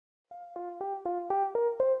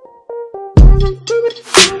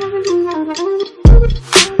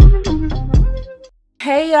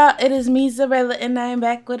Hey y'all, it is me, Xureila, and I am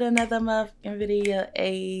back with another motherfucking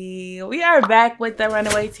video. We are back with the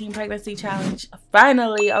Runaway Teen Pregnancy Challenge.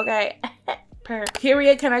 Finally, okay.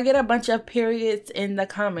 Period. Can I get a bunch of periods in the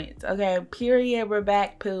comments? Okay, period, we're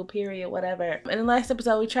back, poo, period, whatever. In the last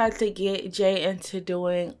episode, we tried to get Jay into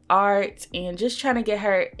doing art and just trying to get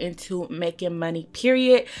her into making money,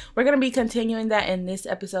 period. We're going to be continuing that in this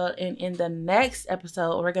episode, and in the next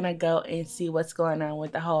episode, we're going to go and see what's going on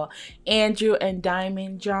with the whole Andrew and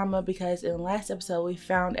Diamond drama, because in the last episode, we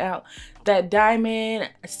found out that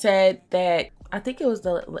Diamond said that, I think it was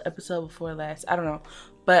the episode before last, I don't know.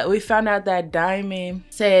 But we found out that Diamond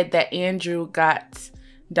said that Andrew got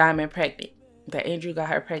Diamond pregnant. That Andrew got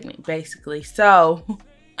her pregnant, basically. So,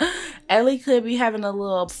 Ellie could be having a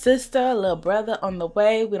little sister, a little brother on the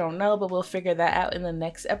way. We don't know, but we'll figure that out in the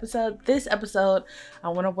next episode. This episode, I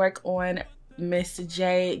want to work on Miss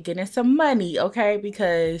J getting some money, okay?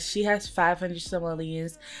 Because she has 500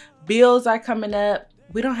 simoleons. Bills are coming up.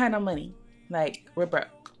 We don't have no money. Like, we're broke.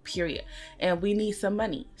 Period. And we need some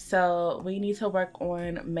money, so we need to work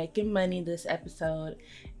on making money this episode.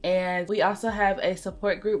 And we also have a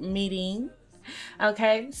support group meeting.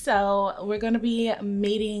 Okay, so we're going to be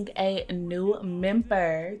meeting a new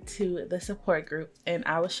member to the support group, and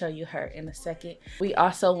I will show you her in a second. We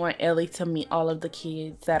also want Ellie to meet all of the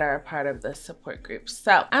kids that are a part of the support group,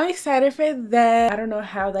 so I'm excited for that. I don't know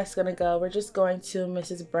how that's gonna go. We're just going to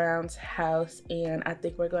Mrs. Brown's house, and I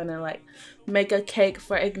think we're gonna like make a cake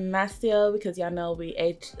for Ignacio, because y'all know we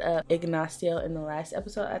ate Ignacio in the last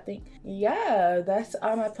episode, I think. Yeah, that's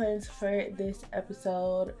all my plans for this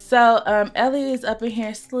episode. So Ellie is up in here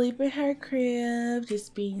asleep in her crib,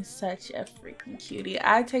 just being such a freaking cutie.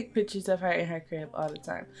 I take pictures of her in her crib all the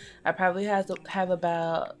time. I probably have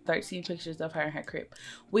about 13 pictures of her in her crib.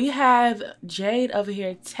 We have Jade over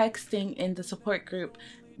here texting in the support group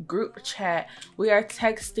chat. We are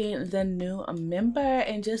texting the new member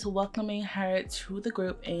and just welcoming her to the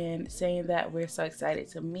group and saying that we're so excited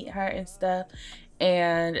to meet her and stuff.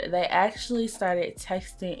 And they actually started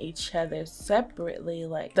texting each other separately.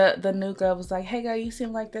 Like the new girl was like, "Hey girl, you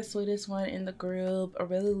seem like the sweetest one in the group. I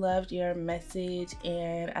really loved your message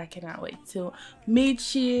and I cannot wait to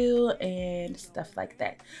meet you," and stuff like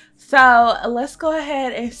that. So let's go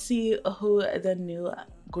ahead and see who the new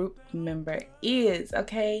group member is.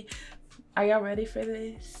 Okay, are y'all ready for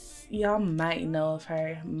this? Y'all might know of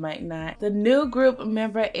her, might not. The new group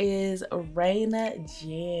member is Raina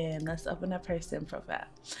Jen. Let's open up her sim profile.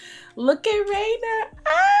 Look at Raina.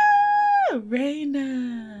 Ah,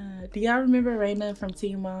 Raina. Do y'all remember Raina from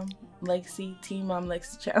Teen Mom Legacy? Teen Mom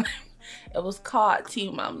Legacy Challenge. It was called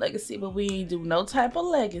Teen Mom Legacy, but we ain't do no type of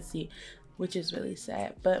legacy, which is really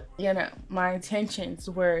sad. But you know, my intentions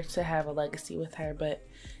were to have a legacy with her, but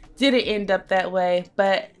didn't end up that way.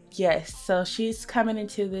 But yes, so she's coming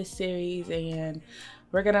into this series and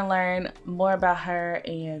we're gonna learn more about her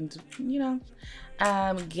and, you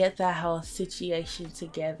know, get that whole situation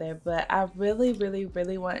together. But I really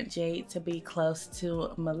want Jade to be close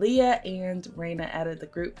to Malia and Raina out of the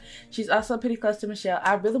group. She's also pretty close to Michelle.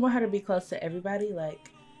 I really want her to be close to everybody,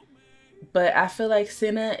 like, but I feel like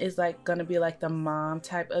Senna is like gonna be like the mom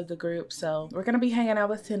type of the group, so we're gonna be hanging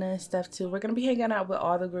out with Senna and stuff too. We're gonna be hanging out with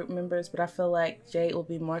all the group members, but I feel like Jade will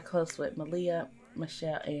be more close with Malia,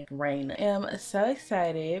 Michelle, and Raina. I'm so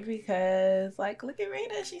excited because, like, look at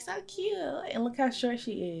Raina, she's so cute, and look how short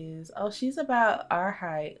she is. Oh, she's about our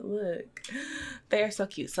height. Look, they are so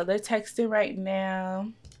cute. So they're texting right now.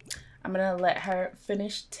 I'm gonna let her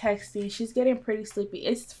finish texting. She's getting pretty sleepy.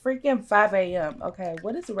 It's freaking 5 a.m. Okay,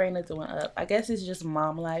 what is Raina doing up? I guess it's just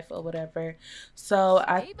mom life or whatever. So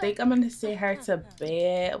I think I'm gonna send her to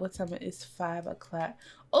bed. What time is 5 o'clock?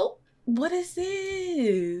 Oh, what is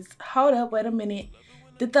this? Hold up, wait a minute.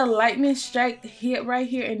 Did the lightning strike hit right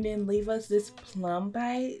here and then leave us this plum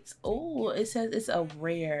bite? Oh, it says it's a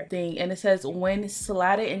rare thing. And it says when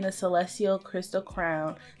slotted in the celestial crystal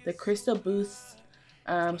crown, the crystal boosts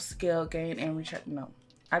skill gain and return. No,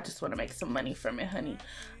 I just want to make some money from it, honey.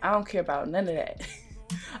 I don't care about none of that.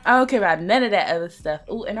 I don't care about none of that other stuff.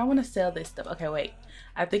 Oh, and I want to sell this stuff. Okay, wait,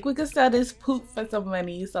 I think we can sell this poop for some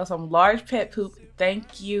money. So some large pet poop.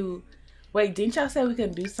 Thank you. Wait, didn't y'all say we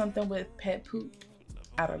can do something with pet poop?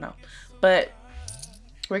 I don't know, but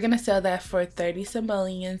we're gonna sell that for 30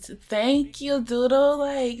 simoleons. Thank you, Doodle.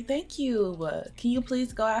 Like, thank you. Can you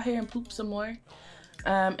please go out here and poop some more?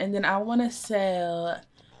 And then I want to sell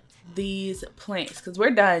these plants because we're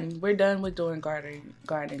done with doing gardening.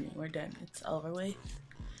 We're done, it's over with.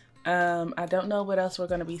 I don't know what else we're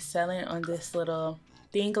going to be selling on this little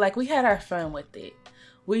thing. Like, we had our fun with it.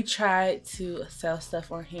 We tried to sell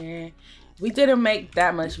stuff on here We didn't make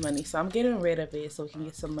that much money, so I'm getting rid of it so we can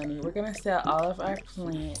get some money. We're gonna sell all of our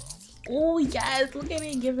plants. Oh yes, look at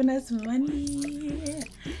it giving us money.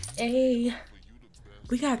 Hey,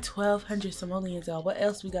 we got 1,200 simoleons, y'all. What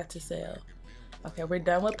else we got to sell? Okay, we're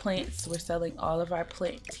done with plants. We're selling all of our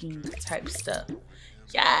planting type stuff.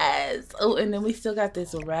 Yes. Oh, and then we still got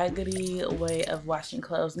this raggedy way of washing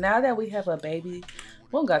clothes. Now that we have a baby,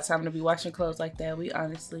 we don't got time to be washing clothes like that. We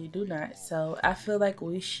honestly do not. So I feel like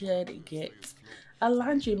we should get a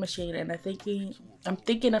laundry machine, and I'm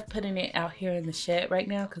thinking of putting it out here in the shed right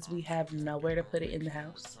now because we have nowhere to put it in the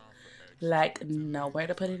house. Like nowhere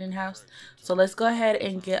to put it in the house. So let's go ahead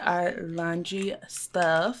and get our laundry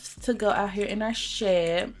stuff to go out here in our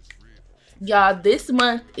shed. Y'all, this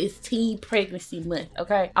month is teen pregnancy month,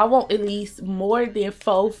 okay? I want at least more than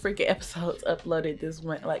 4 freaking episodes uploaded this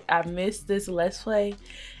month. Like, I missed this Let's Play,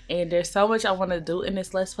 and there's so much I want to do in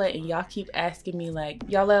this Let's Play, and y'all keep asking me, like,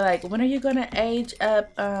 y'all are like, when are you gonna age up,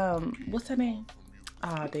 what's her name?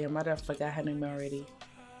 Oh, damn, I done forgot her name already.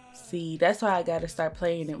 See, that's why I gotta start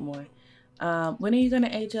playing it more. When are you gonna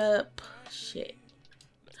age up? Shit.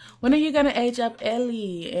 When are you gonna age up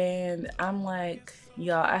Ellie? And I'm like,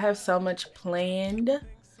 y'all, I have so much planned,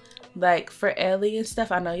 like for Ellie and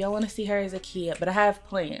stuff. I know y'all want to see her as a kid, but I have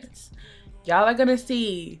plans. Y'all are gonna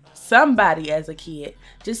see somebody as a kid,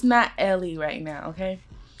 just not Ellie right now, okay?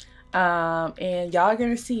 And y'all are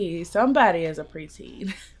gonna see somebody as a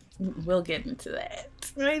preteen. We'll get into that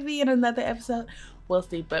maybe in another episode. We'll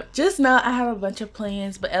see, but just know I have a bunch of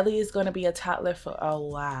plans, but Ellie is going to be a toddler for a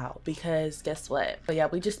while because guess what? But yeah,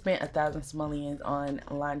 we just spent 1,000 simoleons on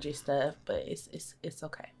laundry stuff, but it's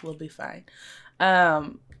okay. We'll be fine.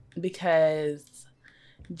 Because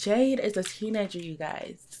Jade is a teenager, you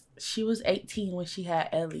guys. She was 18 when she had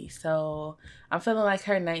Ellie, so I'm feeling like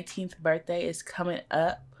her 19th birthday is coming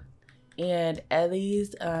up. And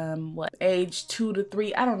Ellie's age 2 to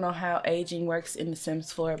 3. I don't know how aging works in The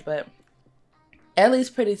Sims 4, but Ellie's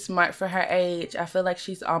pretty smart for her age. I feel like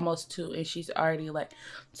she's almost 2 and she's already like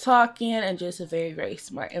talking and just very, very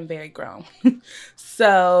smart and very grown.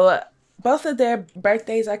 So both of their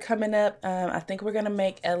birthdays are coming up. I think we're gonna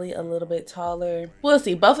make Ellie a little bit taller. We'll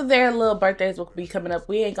see. Both of their little birthdays will be coming up.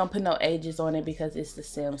 We ain't gonna put no ages on it because it's The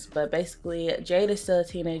Sims. But basically, Jade is still a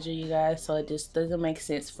teenager, you guys. So it just doesn't make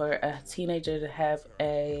sense for a teenager to have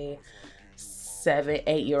a 7,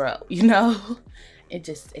 8-year-old, you know? It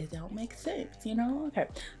don't make sense, you know? Okay,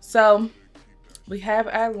 so we have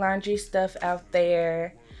our laundry stuff out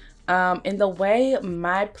there. And the way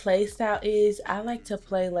my play style is, I like to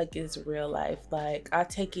play like it's real life. Like, I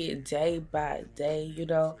take it day by day, you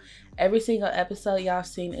know? Every single episode y'all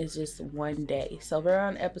seen is just one day. So we're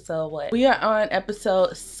on episode what? We are on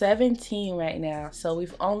episode 17 right now. So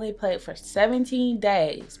we've only played for 17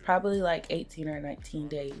 days, probably like 18 or 19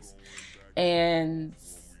 days. And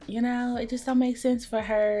you know, it just don't make sense for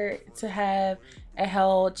her to have a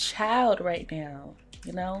whole child right now,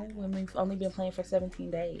 you know, when we've only been playing for 17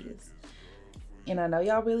 days. And I know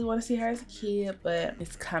y'all really want to see her as a kid, but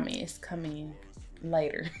it's coming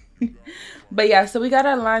later. But yeah, so we got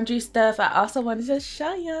our laundry stuff. I also wanted to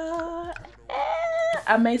show y'all.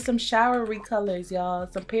 I made some shower recolors, y'all.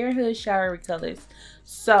 Some Parenthood shower recolors.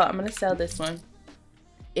 So I'm going to sell this one.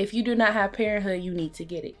 If you do not have Parenthood, you need to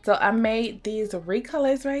get it. So I made these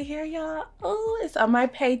recolors right here, y'all. Oh, it's on my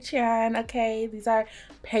Patreon, okay? These are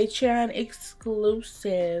Patreon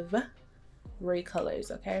exclusive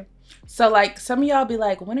recolors, okay? So like some of y'all be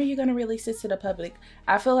like, when are you gonna release this to the public?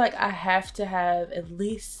 I feel like I have to have at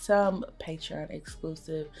least some Patreon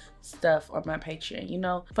exclusive stuff on my Patreon, you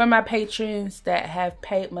know? For my patrons that have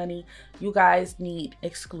paid money, you guys need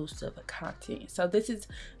exclusive content. So this is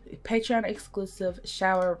Patreon exclusive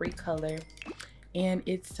shower recolor, and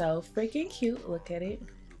it's so freaking cute. Look at it,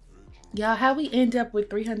 y'all. How we end up with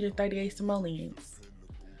 338 simoleons?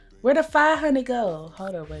 Where'd the 500 go?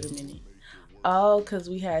 Hold on, wait a minute. Oh, because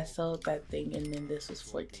we had sold that thing and then this was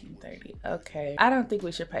 1430. Okay, I don't think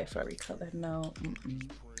we should pay for a recolor. No.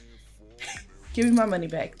 Give me my money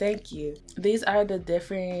back, thank you. These are the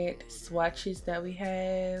different swatches that we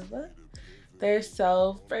have. They're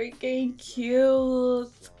so freaking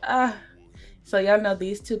cute. So y'all know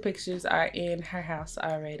these 2 pictures are in her house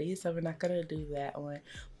already, so we're not gonna do that one.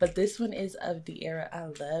 But this one is of the era. I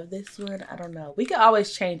love this one. I don't know, we can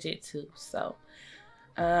always change it too. So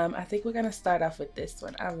I think we're gonna start off with this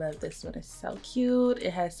one. I love this one. It's so cute.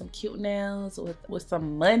 It has some cute nails with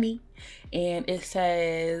some money, and it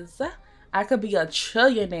says I could be a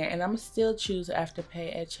trillionaire, and I'm still choose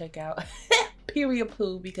Afterpay at checkout. Period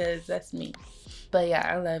poo, because that's me. But yeah,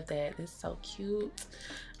 I love that. It's so cute.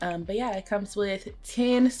 But yeah, it comes with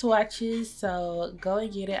 10 swatches, so go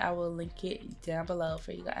and get it. I will link it down below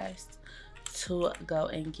for you guys to go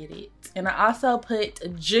and get it. And I also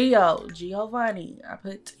put Giovanni. I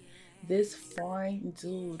put this fine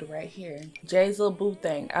dude right here, Jay's little boo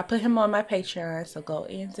thing. I put him on my Patreon, so go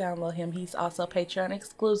and download him. He's also Patreon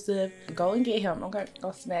exclusive. Go and get him. Okay,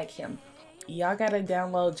 go snag him. Y'all gotta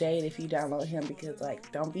download Jade if you download him, because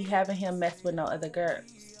like, don't be having him mess with no other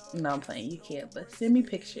girls. No, I'm playing, you can't, but send me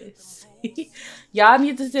pictures. Y'all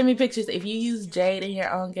need to send me pictures. If you use Jade in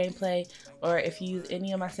your own gameplay, or if you use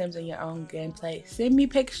any of my sims in your own gameplay, send me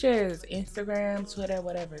pictures. Instagram, Twitter,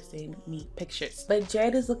 whatever, send me pictures. But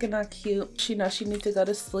Jade is looking all cute. She knows she needs to go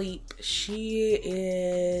to sleep. She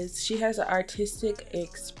has an artistic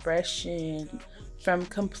expression from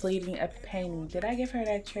completing a painting. Did I give her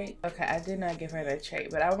that trait? Okay, I did not give her that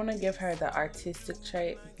trait, but I want to give her the artistic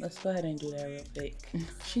trait. Let's go ahead and do that real quick.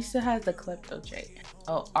 She still has the klepto trait.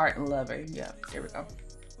 Oh, art lover. Yeah, there we go.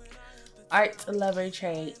 Art lover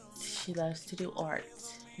trait. She loves to do art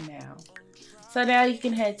now. So now you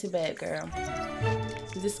can head to bed, girl.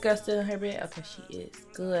 Is this girl still in her bed? Okay, she is.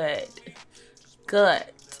 Good. Good.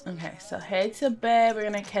 Okay, so head to bed. We're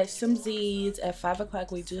gonna catch some Z's at 5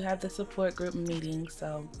 o'clock. We do have the support group meeting.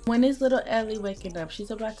 So when is little Ellie waking up? She's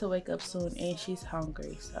about to wake up soon and she's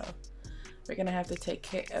hungry. So we're gonna have to take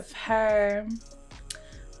care of her.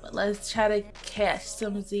 But let's try to catch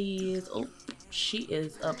some Z's. Oh, she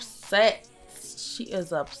is upset. She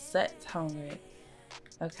is upset, hungry.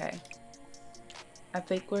 Okay. I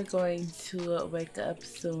think we're going to wake up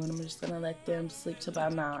soon. I'm just gonna let them sleep till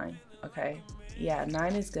about 9. Okay. Yeah,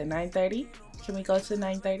 9 is good. 9:30. Can we go to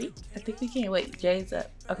 9:30? I think we can. Wait, Jay's up.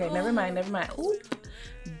 Okay, never mind. Never mind. Ooh,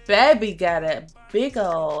 baby got a big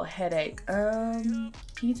old headache. Can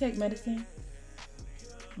you take medicine?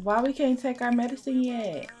 Why we can't take our medicine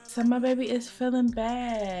yet? So my baby is feeling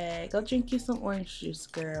bad. Go drink you some orange juice,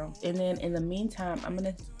 girl. And then in the meantime, I'm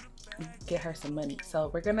gonna get her some money. So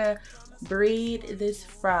we're gonna breed this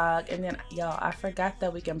frog, and then y'all, I forgot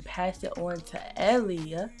that we can pass it on to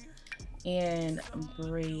Ellie and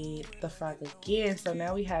breed the frog again. So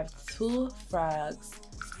now we have 2 frogs,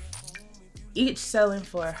 each selling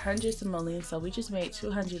for 100 simoleons. So we just made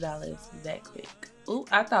 $200 that quick. Ooh,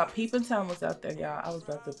 I thought Peeping Tom was out there, y'all. I was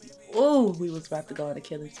about to, ooh, we was about to go on a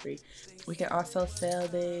killing spree. We can also sell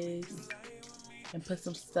this and put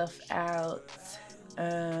some stuff out.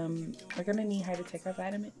 We're gonna need her to take our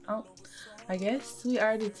vitamin. Oh, I guess we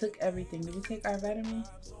already took everything. Did we take our vitamin?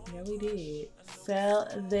 Yeah, we did. Sell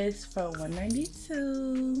this for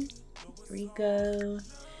 $192. Here we go.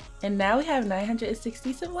 And now we have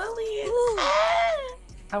 960 simoleons.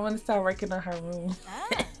 I want to start working on her room.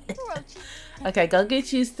 Okay, go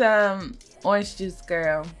get you some orange juice,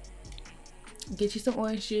 girl. Get you some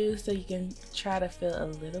orange juice so you can try to feel a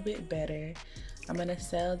little bit better. I'm gonna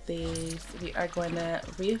sell these. We are going to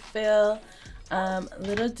refill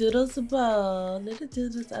little Doodle's bowl. Little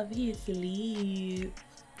Doodle's over here sleep.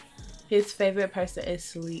 His favorite person is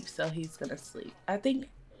sleep, so he's gonna sleep. I think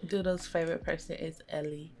Doodle's favorite person is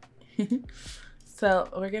Ellie. So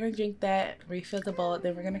we're gonna drink that, refill the bowl,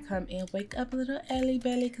 then we're gonna come and wake up little Ellie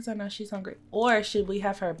belly because I know she's hungry. Or should we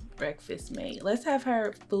have her breakfast made? Let's have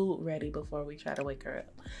her food ready before we try to wake her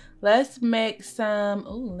up. Let's make some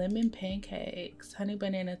lemon pancakes, honey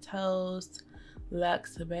banana toast,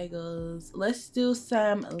 lox bagels. Let's do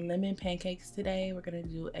some lemon pancakes today. We're gonna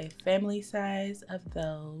do a family size of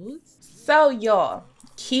those. So y'all,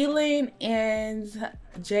 Keelan and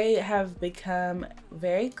Jay have become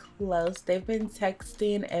very close. They've been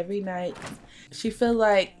texting every night. She feels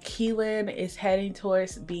like Keelan is heading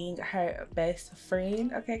towards being her best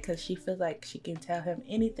friend, okay? Because she feels like she can tell him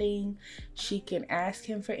anything. She can ask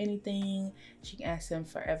him for anything. She can ask him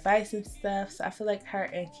for advice and stuff. So I feel like her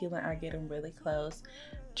and Keelan are getting really close.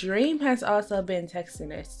 Dream has also been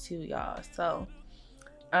texting us too, y'all. So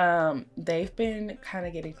they've been kind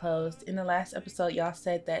of getting close. In the last episode, y'all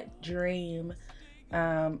said that Dream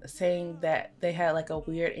saying that they had like a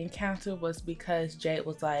weird encounter was because Jade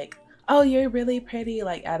was like, oh, you're really pretty,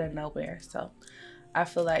 like out of nowhere. So I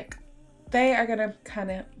feel like they are gonna kind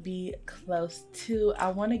of be close too. I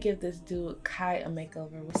want to give this dude Kai a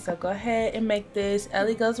makeover, so go ahead and make this.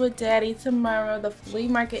 Ellie goes with daddy tomorrow. The flea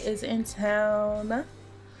market is in town.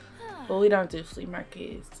 But we don't do flea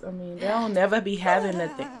markets. I mean, they don't never be having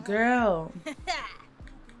nothing. Girl.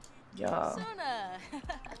 Y'all.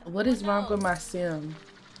 What is wrong with my sim?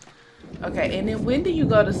 Okay, and then when do you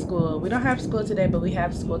go to school? We don't have school today, but we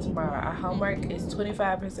have school tomorrow. Our homework is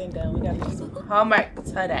 25% done. We gotta do some homework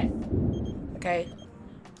today. Okay?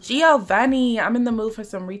 Giovanni, I'm in the mood for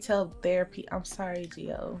some retail therapy. I'm sorry,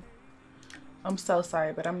 Gio. I'm so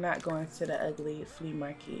sorry, but I'm not going to the ugly flea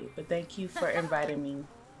market. But thank you for inviting me.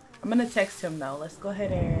 I'm gonna text him though. Let's go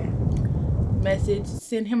ahead and message,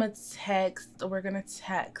 send him a text. We're gonna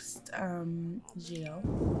text Gio.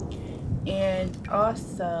 And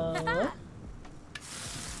also,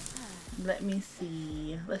 let me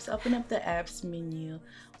see. Let's open up the apps menu.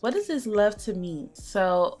 What does this love to meet?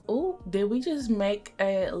 So, oh, did we just make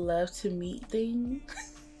a love to meet thing?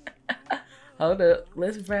 Hold up.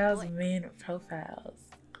 Let's browse men profiles.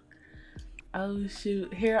 Oh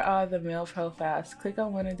shoot, here are all the male profiles. Click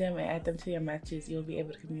on one of them and add them to your matches. You'll be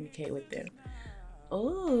able to communicate with them.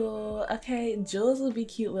 Oh, okay. Jules would be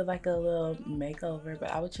cute with like a little makeover,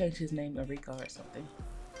 but I would change his name to Rico or something.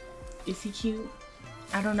 Is he cute?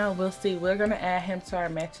 I don't know. We'll see. We're gonna add him to our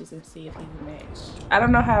matches and see if he can match. I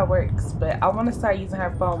don't know how it works, but I want to start using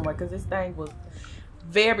her phone more because this thing was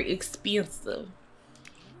very expensive.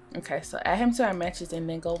 Okay, so add him to our matches and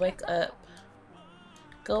then go wake up.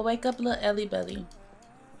 Go wake up little Ellie Belly.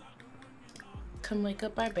 Come wake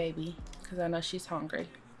up our baby, because I know she's hungry.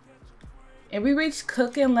 And we reached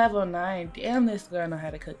cooking level 9. Damn, this girl know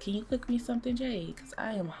how to cook. Can you cook me something, Jay? Because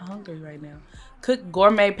I am hungry right now. Cook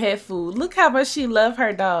gourmet pet food. Look how much she love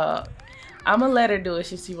her dog. I'm going to let her do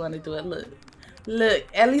it if she want to do it. Look. Look,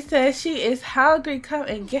 Ellie says she is hungry. Come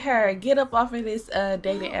and get her. Get up off of this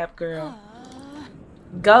dating app, girl.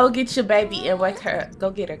 Go get your baby and wake her up.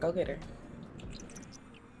 Go get her. Go get her.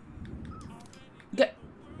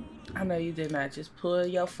 I know you did not just pull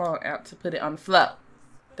your phone out to put it on the floor.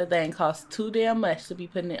 The thing costs too damn much to be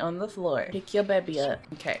putting it on the floor. Pick your baby up.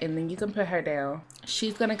 Okay, and then you can put her down.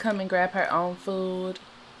 She's gonna come and grab her own food.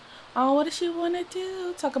 Oh, what does she want to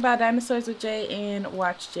do? Talk about dinosaurs with Jay and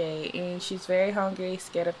watch Jay. And she's very hungry,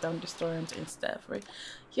 scared of thunderstorms and stuff. Right?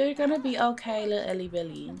 You're gonna be okay, little Ellie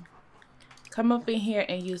Billy. Come up in here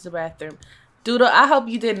and use the bathroom. Doodle, I hope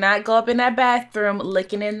you did not go up in that bathroom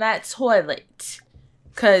looking in that toilet.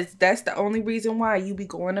 Because that's the only reason why you be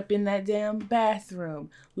going up in that damn bathroom.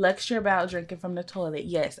 Lecture about drinking from the toilet.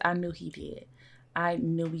 Yes, I knew he did. I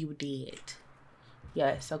knew you did.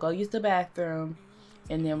 Yes, so go use the bathroom.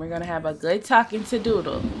 And then we're going to have a good talking to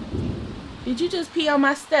Doodle. Did you just pee on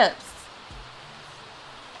my steps?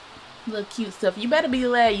 Little cute stuff. You better be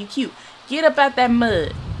glad you cute. Get up out that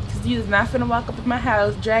mud. Because you is not finna walk up in my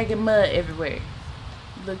house dragging mud everywhere.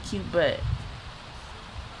 Little cute butt.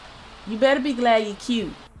 You better be glad you're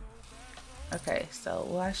cute. Okay, so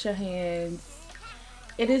wash your hands.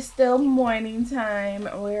 It is still morning time.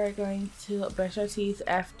 We're going to brush our teeth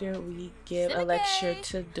after we give a lecture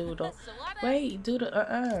to Doodle. Wait, Doodle,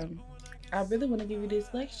 I really want to give you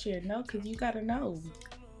this lecture. No, because you gotta know.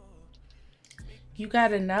 You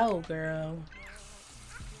gotta know, girl.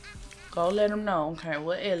 Go let them know. Okay,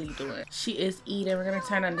 what Ellie doing? She is eating. We're gonna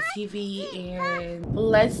turn on the TV and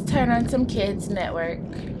let's turn on some Kids Network.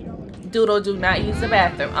 Doodle, do not use the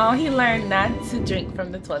bathroom. Oh, he learned not to drink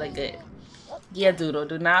from the toilet. Good. Yeah, Doodle,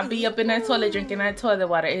 do not be up in that toilet drinking that toilet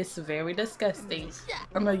water. It's very disgusting.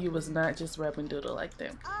 I know you was not just rubbing Doodle like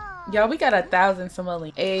that. Y'all, we got 1,000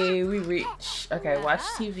 simoleons. Hey, we rich. Okay, watch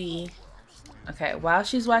TV. Okay, while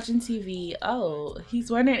she's watching TV, oh,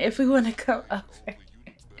 he's wondering if we want to come over.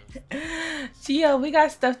 Gio, we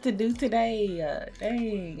got stuff to do today.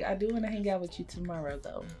 Dang, I do want to hang out with you tomorrow,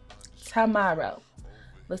 though. Tomorrow.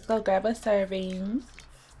 Let's go grab a serving.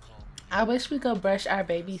 I wish we could brush our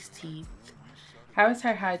baby's teeth. How is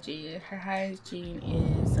her hygiene? Her hygiene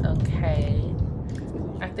is okay.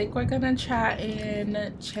 I think we're gonna try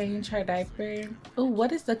and change her diaper. Oh,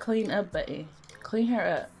 what is the clean up button? Clean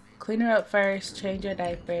her up. Clean her up first, change her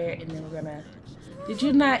diaper, and then we're gonna... Did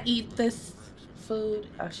you not eat this food?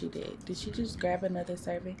 Oh, she did. Did she just grab another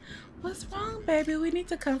serving? What's wrong, baby? We need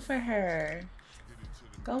to comfort her.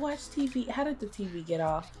 Go watch TV. How did the TV get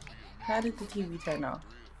off? How did the TV turn off?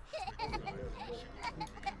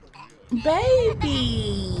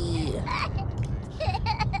 Baby!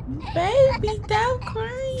 Baby, stop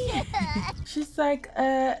crying. She's like,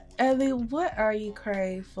 Ellie, what are you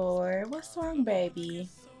crying for? What's wrong, baby?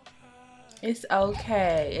 It's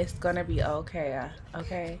okay. It's gonna be okay,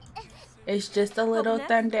 okay? It's just a little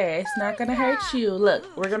thunder. It's not gonna hurt you. Look,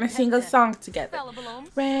 we're gonna sing a song together.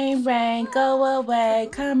 Rain, rain, go away.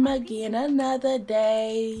 Come again another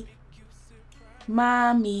day.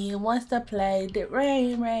 Mommy wants to play.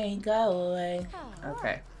 Rain, rain, go away.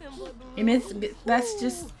 Okay. And that's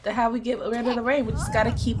just how we get rid of the rain. We just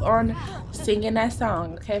gotta keep on singing that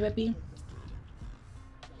song. Okay, baby?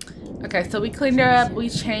 Okay, so we cleaned her up. We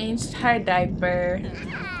changed her diaper.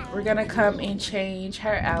 We're gonna come and change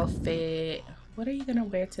her outfit. What are you gonna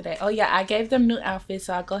wear today? Oh yeah, I gave them new outfits,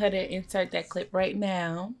 so I'll go ahead and insert that clip right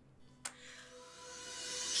now.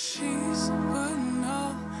 She's putting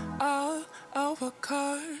all of her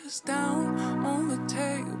cards down on the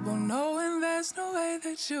table, knowing there's no way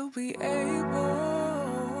that you'll be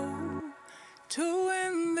able to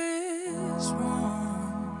win this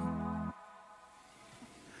one.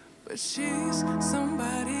 But she's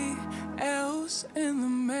somebody else in the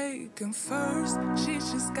making. First, she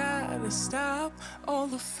just gotta stop all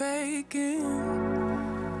the faking,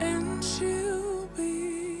 and she'll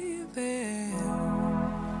be there.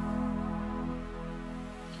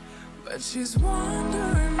 But she's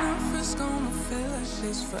wondering if it's gonna feel like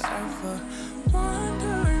she's forever.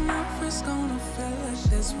 Wondering if it's gonna feel like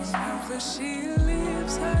this whenever she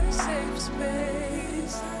leaves her safe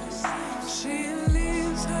space. She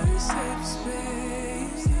leaves her safe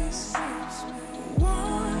space.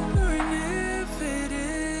 Wondering if it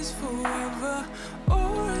is forever,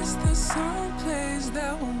 or is there some place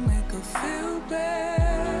that will make her feel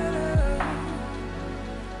better?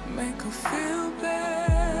 Make her feel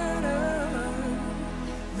better.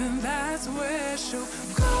 Then that's where she'll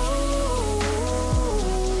go.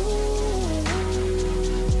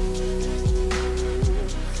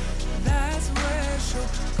 That's where she'll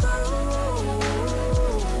go.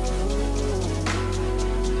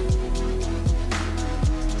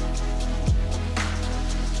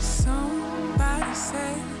 Somebody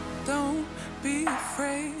said, don't be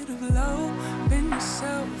afraid of loving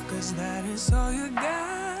yourself, 'cause that is all you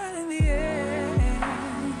got in the end.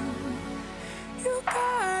 You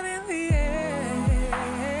got in the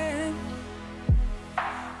end.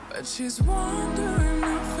 But she's wondering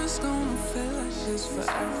if it's gonna feel like she's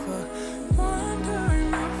forever.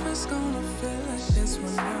 Wondering if it's gonna feel like this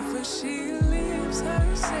whenever she leaves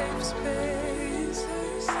her safe space.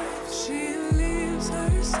 She leaves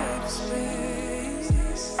her safe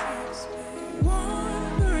space.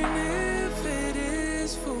 Wondering if it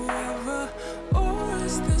is forever, or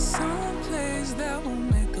is there some place that will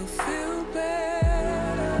make her feel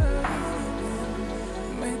better?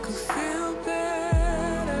 Make her feel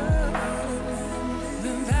better.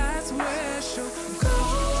 Then that's where she'll go.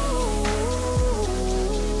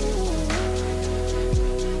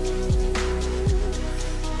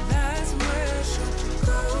 That's where she'll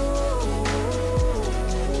go.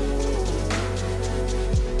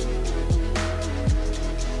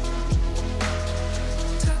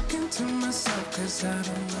 Talking to myself 'cause I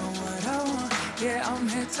don't know what I want. Yeah, I'm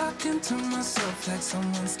here talking to myself like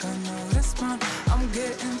someone's gonna respond. I'm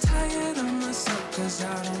getting tired of myself 'cause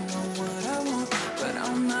I don't know what I want. But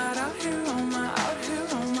I'm not out here on my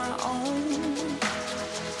own.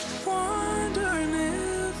 Wondering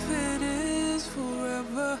if it is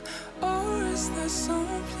forever, or is there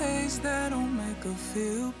some place that'll make her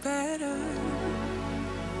feel better?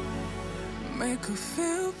 Make her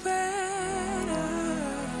feel better.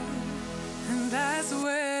 And that's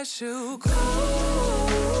where she'll go.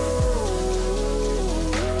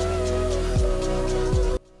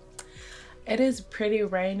 It is pretty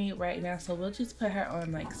rainy right now, so we'll just put her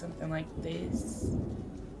on like something like this.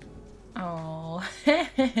 Oh,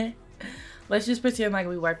 let's just pretend like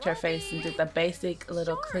we wiped her face and did the basic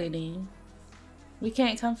little cleaning. We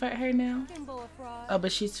can't comfort her now. Oh,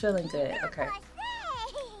 but she's feeling good. Okay.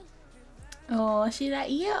 Oh, she's like,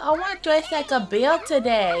 yeah, I want to dress like a bill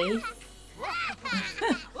today.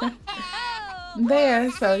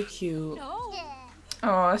 They're so cute.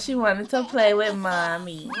 Oh, she wanted to play with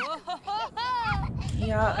mommy.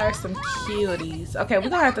 Y'all are some cuties. Okay, we're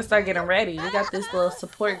gonna have to start getting ready. We got this little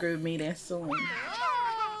support group meeting soon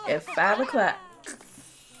at 5 o'clock.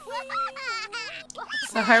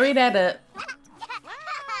 So hurry that up.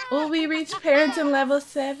 Oh, we reached parenting level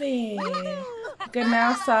 7. You can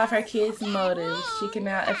now solve her kids' motives. She can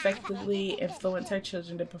now effectively influence her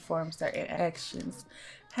children to perform certain actions.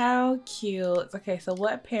 How cute. Okay, so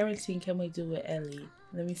what parenting can we do with Ellie?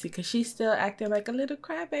 Let me see, because she's still acting like a little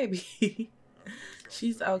crybaby.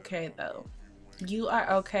 She's okay, though. You are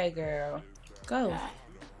okay, girl. Go.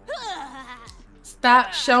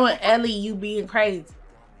 Stop showing Ellie you being crazy.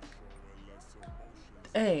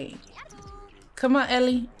 Hey. Come on,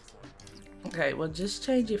 Ellie. Okay, well, just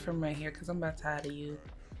change it from right here, because I'm about tired of you.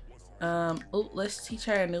 Oh, let's teach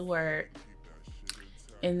her a new word.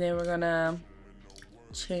 And then we're gonna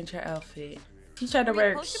change her outfit. Teach her the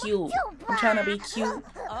word cute. I'm trying to be cute.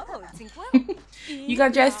 You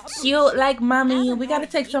gonna dress cute like mommy. We gotta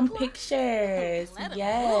take some pictures.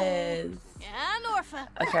 Yes.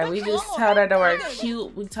 Okay, we just taught her the word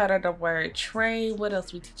cute. We taught her the word train. What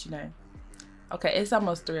else we teaching her? Okay, it's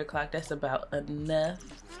almost 3 o'clock. That's about enough.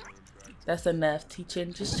 That's enough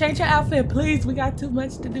teaching. Just change your outfit, please. We got too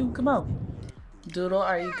much to do. Come on. Doodle,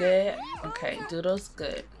 are you good? Okay, Doodle's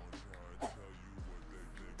good.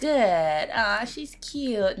 Good. Aw, she's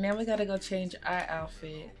cute. Now we gotta go change our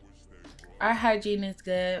outfit. Our hygiene is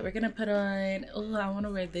good. We're gonna put on, oh, I wanna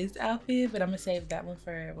wear this outfit, but I'm gonna save that one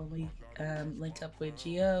for when we link up with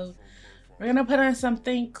Gio. We're gonna put on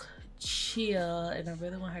something chill, and I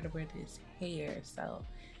really want her to wear this hair, so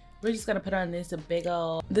we're just gonna put on this big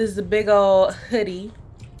old hoodie,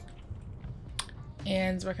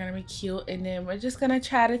 and we're gonna be cute, and then we're just gonna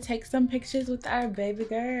try to take some pictures with our baby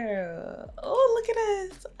girl. Oh, look at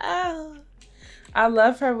us. Oh, I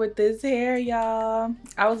love her with this hair, y'all.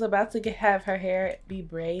 I was about to have her hair be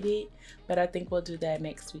braided, but I think we'll do that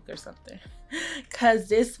next week or something, because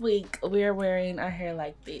this week we're wearing our hair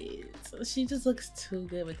like this. She just looks too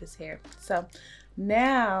good with this hair. So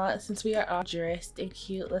now, since we are all dressed and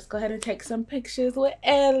cute, let's go ahead and take some pictures with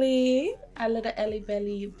Ellie, our little Ellie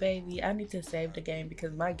Belly baby. I need to save the game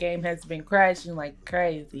because my game has been crashing like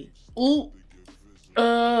crazy. Ooh.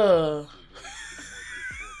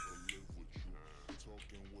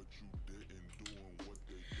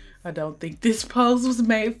 I don't think this pose was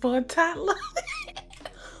made for a toddler.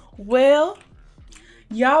 Well,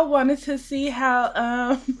 y'all wanted to see how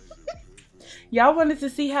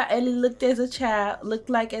Ellie looked as a child,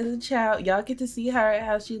 Y'all get to see her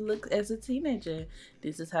how she looked as a teenager.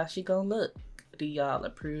 This is how she gonna look. Do y'all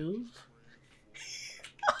approve?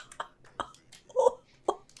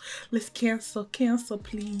 Let's cancel,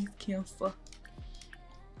 please, cancel.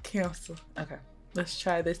 Okay, let's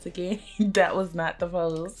try this again. That was not the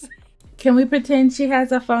pose. Can we pretend she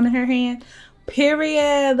has a phone in her hand?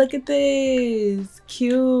 Period. Look at this.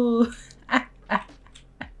 Cute.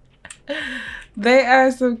 They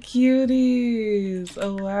are some cuties.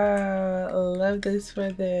 Oh wow, I love this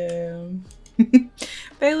for them.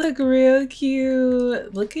 They look real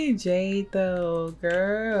cute. Look at Jade though,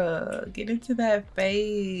 girl. Get into that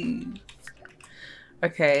face.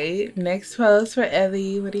 Okay, next pose for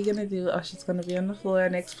Ellie. What are you gonna do? Oh, she's gonna be on the floor.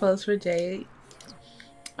 Next pose for Jade.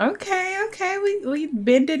 Okay, we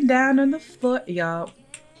bending down on the floor. Y'all,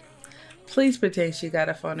 please pretend she got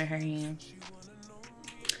a phone in her hand.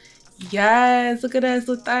 Yes, look at us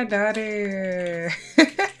with our daughter.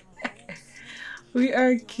 We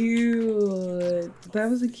are cute. That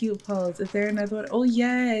was a cute pose. Is there another one? Oh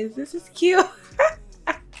yes, this is cute.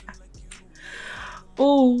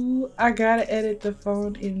 Oh, I gotta edit the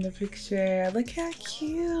phone in the picture. Look how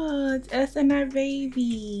cute. Us and our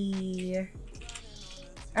baby.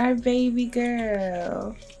 Our baby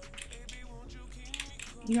girl.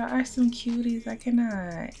 Y'all are some cuties. I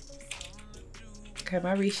cannot. Okay,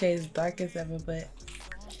 my reshade is dark as ever, but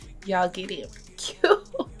y'all get it. Cute.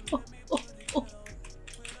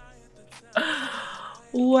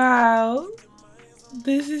 Wow.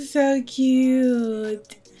 This is so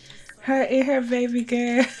cute. Her and her baby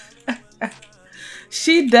girl.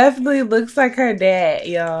 She definitely looks like her dad,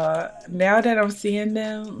 y'all. Now that I'm seeing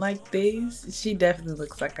them like this, she definitely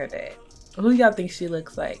looks like her dad. Who y'all think she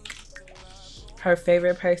looks like? Her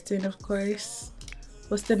favorite person, of course.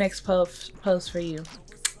 What's the next pose for you?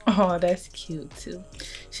 Oh, that's cute too.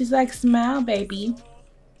 She's like, smile, baby.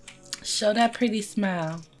 Show that pretty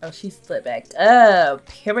smile. Oh, she slipped back up.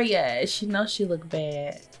 Period. She knows she look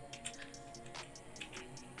bad.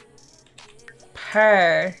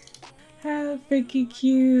 Purr. How freaking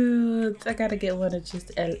cute. I gotta get one of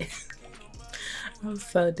just Ellie. I'm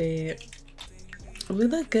so dead. We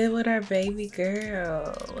look good with our baby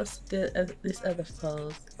girl. What's this other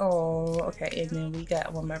pose? Oh, okay. And then we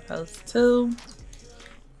got one more pose too.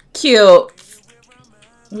 Cute.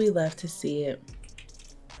 We love to see it.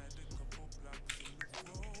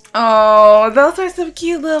 Oh, those are some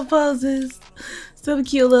cute little poses. Some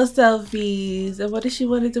cute little selfies. And what does she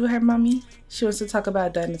want to do with her mommy? She wants to talk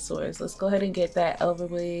about dinosaurs. Let's go ahead and get that over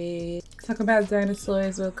with. Talk about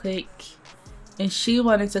dinosaurs real quick. And she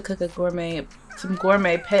wanted to cook some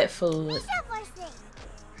gourmet pet food.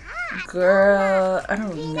 Girl, I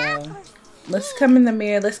don't know. Let's come in the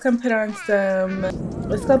mirror. Let's go put on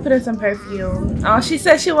some perfume. Oh, she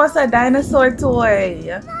said she wants a dinosaur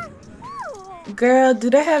toy. Girl, do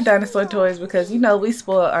they have dinosaur toys? Because you know we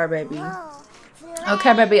spoil our baby.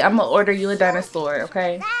 Okay, baby, I'm gonna order you a dinosaur,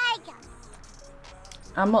 okay?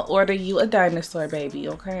 I'm gonna order you a dinosaur, baby,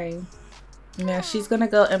 okay? Now she's gonna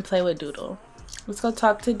go and play with Doodle. Let's go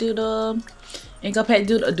talk to Doodle and go pet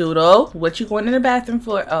Doodle. Doodle, what you going in the bathroom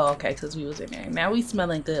for? Oh, okay, because we was in there. Now we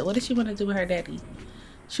smelling good. What does she want to do with her daddy?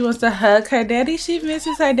 She wants to hug her daddy. She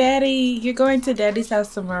misses her daddy. You're going to daddy's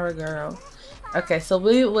house tomorrow, girl. Okay, so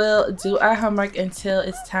we will do our homework until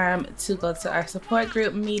it's time to go to our support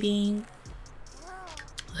group meeting.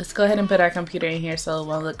 Let's go ahead and put our computer in here so it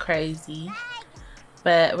won't look crazy.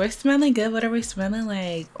 But we're smelling good. What are we smelling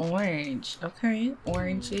like? Orange. Okay,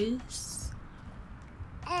 oranges.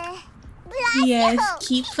 Yes,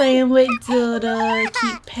 keep playing with Doodle.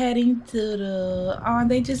 Keep petting Doodle. Oh,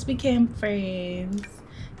 they just became friends.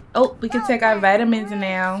 Oh, we can take our vitamins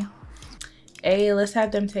now. Hey, let's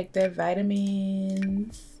have them take their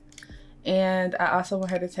vitamins. And I also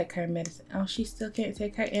want her to take her medicine. Oh, she still can't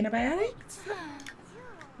take her antibiotics?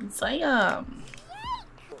 Damn.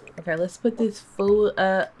 Okay, let's put this food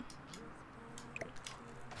up.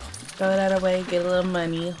 Throw that away, get a little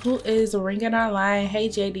money. Who is ringing our line? Hey,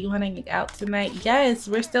 Jay, do you want to get out tonight? Yes,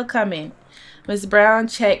 we're still coming. Ms. Brown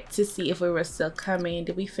checked to see if we were still coming.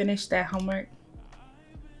 Did we finish that homework?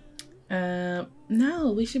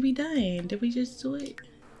 No, we should be done. Did we just do it?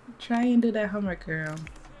 Try and do that homework, girl.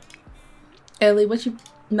 Ellie, what you...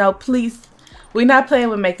 No, please. We're not playing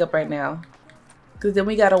with makeup right now. Because then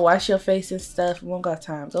we got to wash your face and stuff. We won't got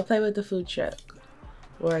time. Go play with the food truck.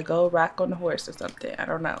 Or go rock on the horse or something. I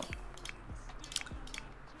don't know.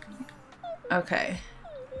 Okay.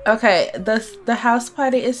 Okay, the house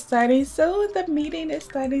party is starting soon. The meeting is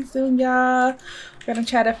starting soon, y'all. We're gonna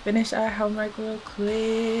try to finish our homework real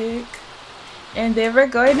quick. And then we're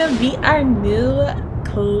going to meet our new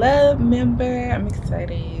club member. I'm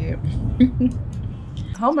excited.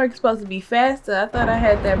 Homework's supposed to be faster. I thought I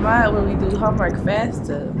had that mod where we do homework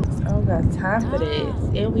faster. So I don't got time for this.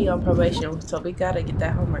 And we on probation, so we gotta get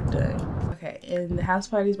that homework done. Okay, and the house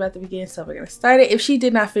party is about to begin, so we're gonna start it. If she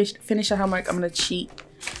did not finish her homework, I'm gonna cheat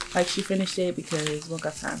like she finished it because we don't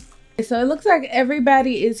got time. Okay, so it looks like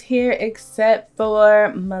everybody is here except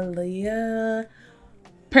for Malia.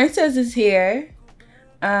 Princess is here.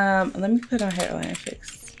 Let me put on hairline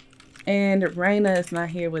fix. And Raina is not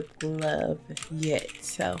here with Love yet,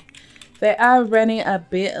 so they are running a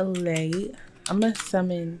bit late. I'm gonna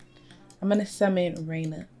summon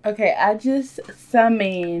Raina. Okay, I just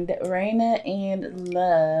summoned Raina and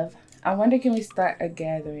Love. I wonder, can we start a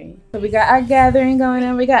gathering? So we got our gathering going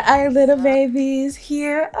on. We got our little babies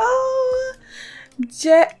here. Oh,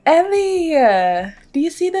 Ellie, do you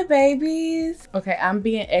see the babies? Okay, I'm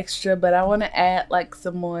being extra, but I want to add like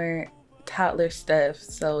some more toddler stuff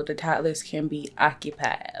so the toddlers can be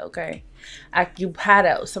occupied. Okay,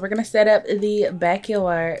 occupado. So we're gonna set up the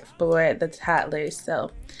backyard for the toddlers.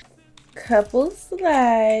 So couple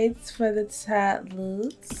slides for the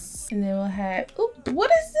toddlers, and then we'll have, oh,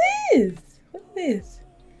 what is this? What is this?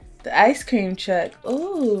 The ice cream truck.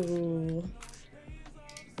 Oh,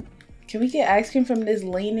 can we get ice cream from this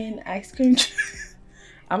leaning ice cream truck?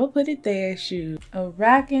 I'm gonna put it there. Shoot, a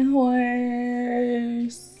rocking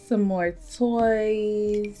horse, some more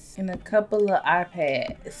toys, and a couple of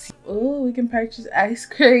iPads. Oh, we can purchase ice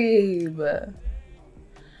cream.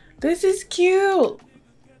 This is cute.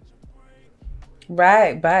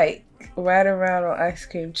 Ride bike, ride around on ice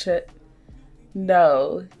cream truck.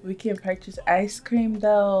 No, we can purchase ice cream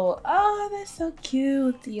though. Oh, that's so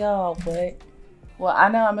cute, y'all. But well, I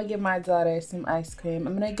know I'm gonna get my daughter some ice cream.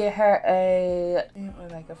 I'm gonna get her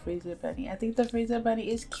like a freezer bunny. I think the freezer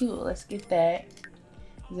bunny is cute. Let's get that.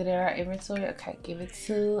 Is it in our inventory? Okay, give it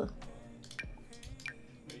to...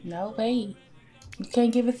 No, wait. You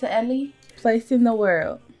can't give it to Ellie? Place in the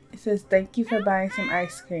world. It says, thank you for buying some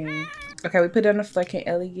ice cream. Okay, we put it on the floor. Can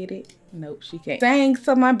Ellie get it? Nope, she can't. Dang,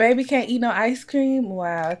 so my baby can't eat no ice cream?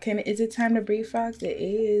 Wow. Is it time to breed frogs? It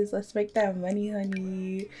is. Let's make that money,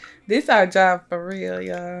 honey. This our job for real,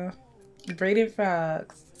 y'all. Breeding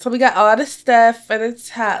frogs. So we got all the stuff for the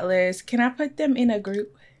toddlers. Can I put them in a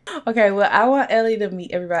group? Okay, well, I want Ellie to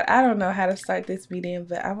meet everybody. I don't know how to start this meeting,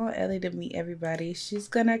 but I want Ellie to meet everybody. She's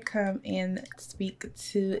gonna come and speak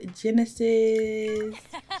to Genesis.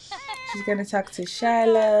 She's gonna talk to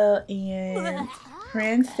Shiloh and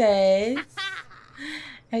Princess.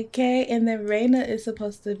 Okay, and then Raina is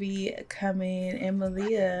supposed to be coming, and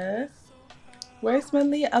Malia. Where's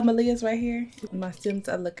Malia? Oh, Malia's right here. My Sims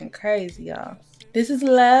are looking crazy, y'all. This is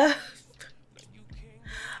Love.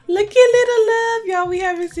 Look at little Love, y'all. We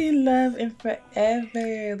haven't seen Love in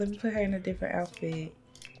forever. Let me put her in a different outfit.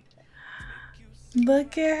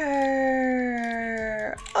 Look at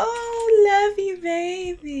her. Oh, lovey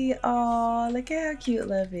baby. Oh, look at how cute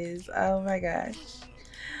Love is. Oh my gosh.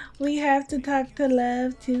 We have to talk to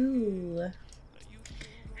Love too.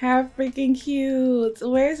 How freaking cute.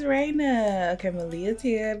 Where's Raina? Okay, Malia's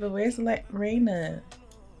here, but where's Raina?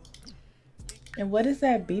 And what is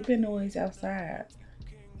that beeping noise outside?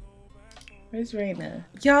 Where's Raina?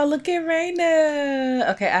 Y'all, look at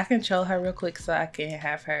Raina. Okay, I control her real quick so I can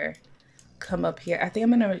have her come up here. I think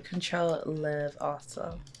I'm gonna control Love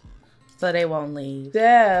also, so they won't leave.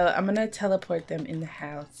 So I'm gonna teleport them in the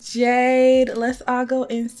house. Jade, let's all go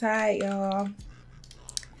inside, y'all.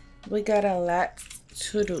 We got a lot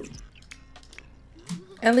to do.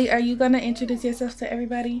 Ellie, are you gonna introduce yourself to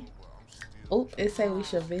everybody? Oh, it said we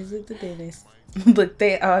should visit the dentist. Look,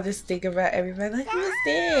 they all just think about everybody like, who's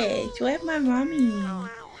this? Where's my mommy?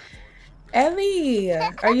 Ellie,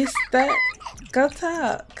 are you stuck? Go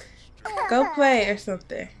talk. Go play or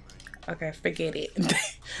something. Okay, forget it.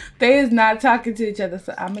 They is not talking to each other,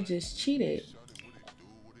 so I'ma just cheat it.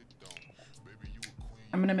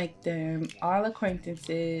 I'm gonna make them all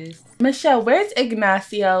acquaintances. Michelle, where's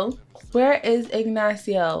Ignacio? Where is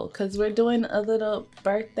Ignacio? Because we're doing a little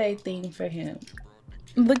birthday thing for him.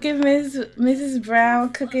 Look at Mrs.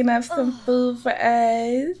 Brown cooking up some food for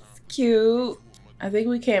us. Cute. I think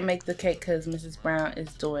we can't make the cake because Mrs. Brown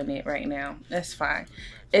is doing it right now. That's fine.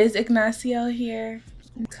 Is Ignacio here?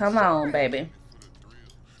 Come on, baby.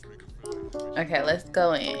 Okay, let's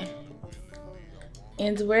go in.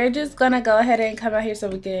 And we're just gonna go ahead and come out here so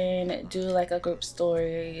we can do like a group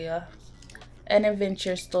story, an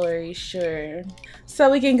adventure story, sure. So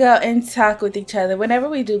we can go and talk with each other. Whenever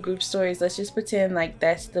we do group stories, let's just pretend like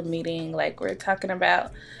that's the meeting, like we're talking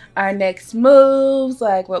about our next moves,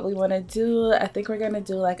 like what we want to do. I think we're gonna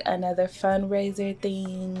do like another fundraiser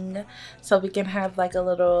thing so we can have like a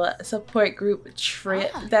little support group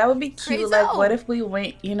trip. That would be cute. Like what if we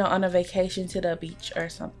went, you know, on a vacation to the beach or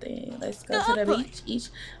something? Let's go to the beach.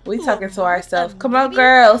 We talking to ourselves. Come on,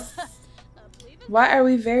 girls. Why are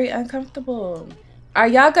we very uncomfortable? Are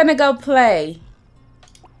y'all gonna go play?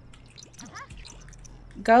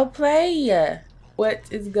 Go play. What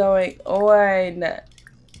is going on?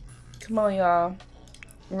 Come on, y'all.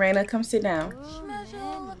 Raina, come sit down.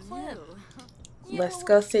 Let's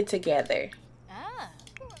go sit together.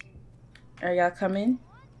 Are y'all coming?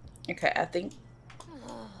 Okay, I think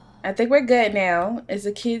we're good now. Is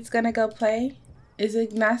the kids gonna go play? Is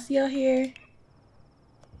Ignacio here?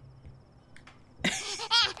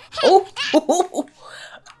 Oh,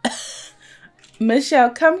 Michelle,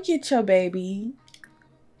 come get your baby.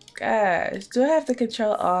 Gosh, do I have to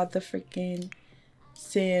control all the freaking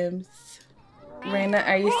Sims? Raina,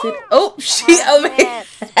 are you sitting? Oh, she over here.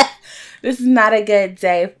 This is not a good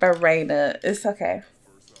day for Raina. It's okay.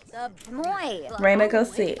 Raina, go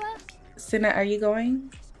sit. Sina, are you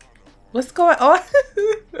going? What's going on?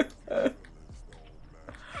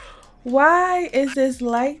 Why is this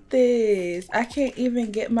like this? I can't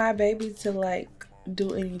even get my baby to like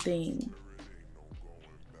do anything.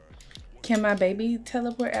 Can my baby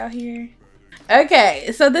teleport out here?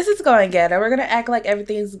 Okay, so this is going ghetto. We're gonna act like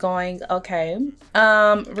everything's going okay.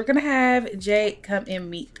 We're gonna have Jake come and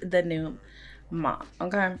meet the new mom.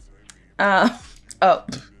 Okay. Oh,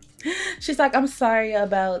 she's like, I'm sorry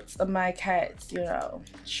about my cats, you know,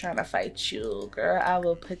 trying to fight you, girl. I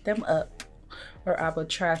will put them up, or I will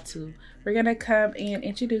try to. We're gonna come and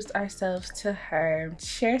introduce ourselves to her,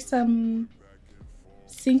 share some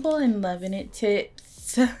single and loving it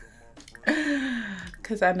tips.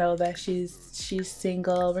 Because I know that she's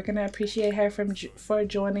single. We're gonna appreciate her for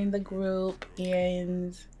joining the group,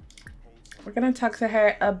 and we're gonna talk to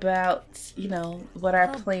her about, you know, what our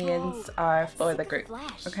plans are for the group.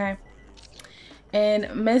 Okay.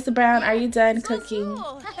 And Miss Brown, are you done cooking?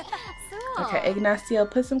 Okay, Ignacio,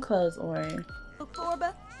 put some clothes on.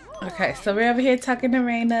 Okay, so we're over here talking to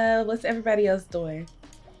Raina. What's everybody else doing?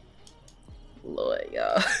 Lord,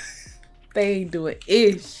 y'all. They ain't doing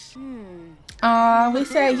ish. We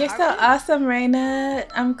said, you're so awesome, Raina.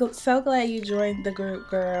 I'm so glad you joined the group,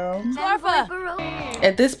 girl.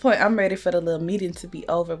 At this point, I'm ready for the little meeting to be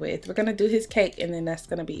over with. We're gonna do his cake, and then that's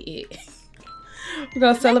gonna be it. We're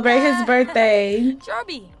gonna celebrate his birthday.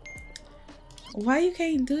 Why you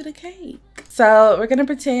can't do the cake? So we're gonna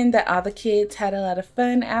pretend that all the kids had a lot of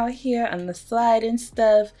fun out here on the slide and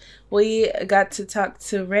stuff. We got to talk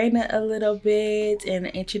to Raina a little bit and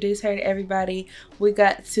introduce her to everybody. We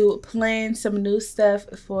got to plan some new stuff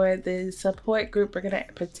for the support group. We're gonna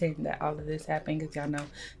pretend that all of this happened because y'all know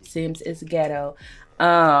Sims is ghetto.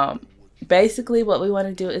 Basically what we want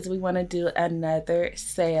to do is we want to do another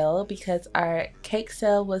sale because our cake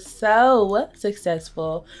sale was so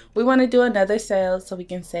successful. We want to do another sale so we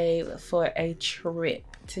can save for a trip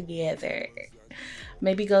together.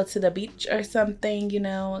 Maybe go to the beach or something, you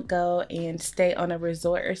know, go and stay on a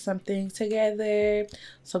resort or something together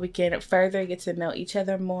so we can further get to know each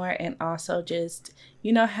other more, and also just,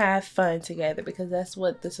 you know, have fun together because that's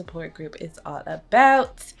what the support group is all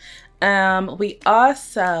about. We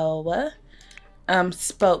also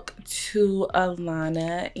spoke to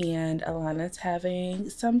Alana, and Alana's having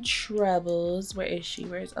some troubles. Where is she?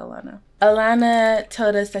 Where's Alana? Alana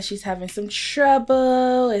told us that she's having some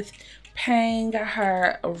trouble with paying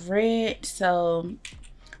her rent, so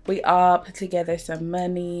we all put together some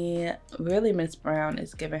money. Really, Miss Brown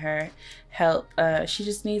is giving her help. She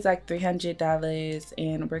just needs like $300,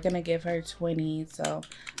 and we're gonna give her 20. So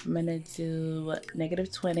I'm gonna do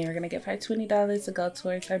 -20. We're gonna give her $20 to go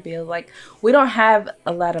towards her bill. Like, we don't have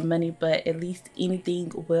a lot of money, but at least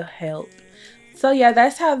anything will help. So yeah,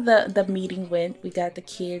 that's how the meeting went. We got the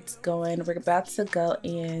kids going. We're about to go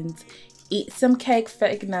and eat some cake for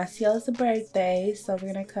Ignacio's birthday. So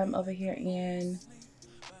we're gonna come over here and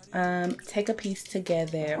take a piece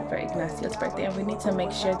together for Ignacio's birthday, and we need to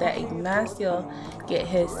make sure that Ignacio get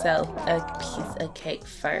himself a piece of cake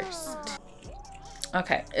first.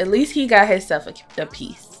 Okay, at least he got himself a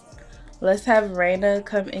piece. Let's have Raina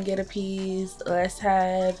come and get a piece. Let's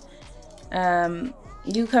have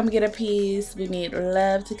you come get a piece. We need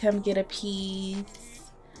Love to come get a piece.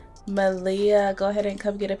 Malia, go ahead and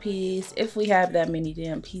come get a piece if we have that many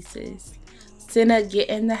damn pieces. Senna, get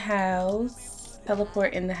in the house.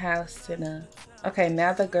 Teleport in the house, Senna. Okay,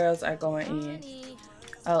 now the girls are going in.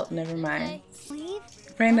 Oh, never mind.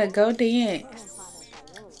 Brenda, go dance.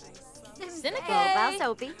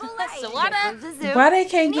 Why they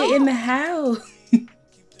can't get in the house?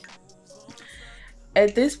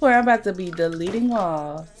 At this point, I'm about to be deleting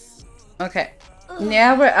walls. Okay,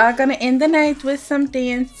 now we're all gonna end the night with some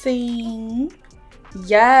dancing.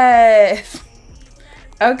 Yes.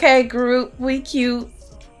 Okay, group, we cute.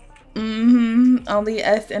 Only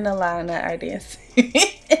us and Alana are dancing.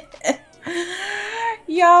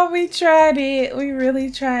 Y'all, we tried it. We really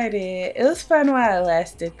tried it. It was fun while it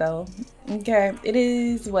lasted, though. Okay, it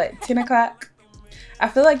is what, 10 o'clock? I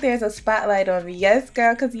feel like there's a spotlight on me. Yes,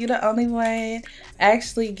 girl, because you're the only one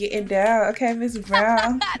actually getting down. Okay, Miss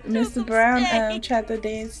Brown. Mr. Brown tried to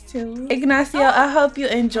dance too. Ignacio, I hope you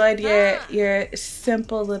enjoyed your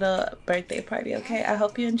simple little birthday party. Okay, I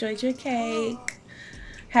hope you enjoyed your cake.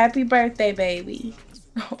 Happy birthday, baby.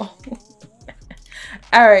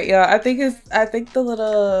 All right, y'all. I think the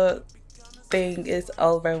little thing is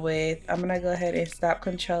over with. I'm gonna go ahead and stop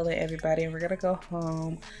controlling everybody, and we're gonna go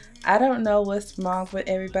home. I don't know what's wrong with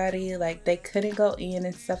everybody. Like, they couldn't go in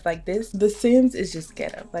and stuff like this. The Sims is just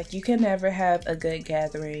ghetto. Like, you can never have a good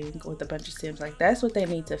gathering with a bunch of Sims. Like, that's what they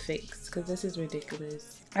need to fix, because this is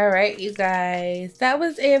ridiculous. All right, you guys. That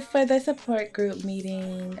was it for the support group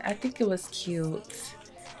meeting. I think it was cute.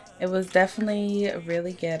 It was definitely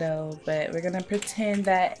really ghetto, but we're gonna pretend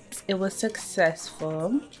that it was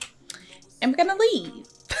successful. And we're gonna leave.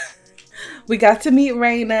 We got to meet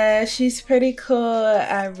Raina. She's pretty cool.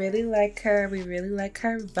 I really like her. We really like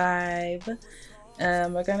her vibe.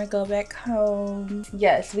 We're gonna go back home.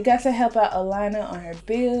 Yes, we got to help out Alana on her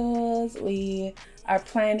bills. We are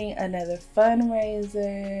planning another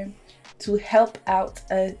fundraiser to help out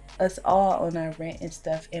us all on our rent and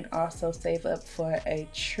stuff, and also save up for a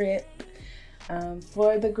trip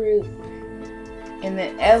for the group. And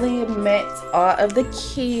then Ellie met all of the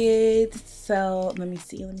kids. So let me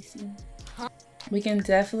see. We can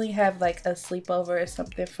definitely have like a sleepover or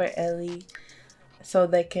something for Ellie so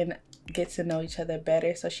they can get to know each other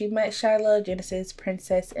better. So she met Shiloh, Genesis,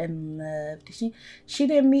 Princess, and Love. She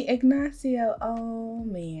didn't meet Ignacio. Oh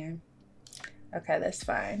man. Okay, that's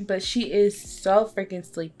fine. But she is so freaking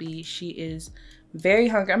sleepy. She is very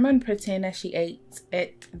hungry. I'm gonna pretend that she ate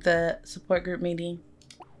at the support group meeting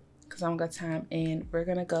because I don't got time, and we're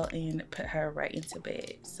gonna go and put her right into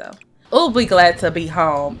bed. So, oh, we glad to be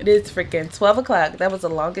home. It is freaking 12 o'clock. That was the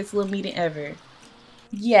longest little meeting ever.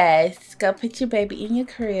 Yes, go put your baby in your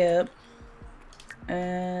crib.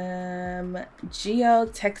 Gio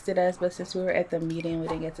texted us, but since we were at the meeting, we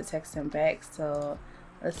didn't get to text him back. So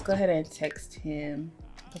let's go ahead and text him.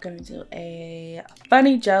 We're gonna do a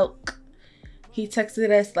funny joke. He texted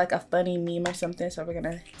us like a funny meme or something, so we're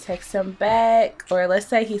gonna text him back. Or let's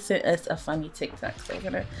say he sent us a funny TikTok, so we're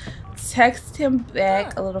gonna text him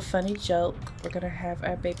back a little funny joke. We're gonna have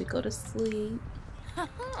our baby go to sleep,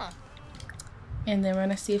 and then we're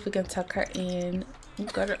gonna see if we can tuck her in.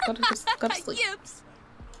 Go to sleep.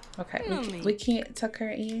 Okay, we can't tuck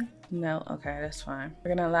her in. No, okay, that's fine.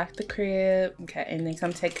 We're gonna lock the crib, okay, and then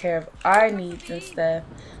come take care of our needs and stuff.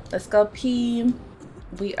 Let's go pee.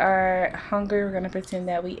 We are hungry. We're gonna pretend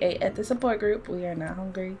that we ate at the support group. We are not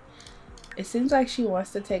hungry. It seems like she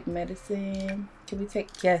wants to take medicine. Can we take?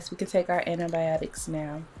 Yes, we can take our antibiotics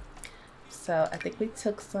now. So I think we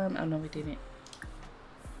took some. Oh no, we didn't.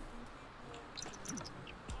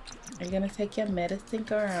 Are you gonna take your medicine,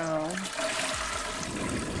 girl?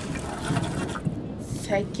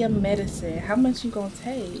 take your medicine. How much you gonna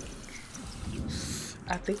take?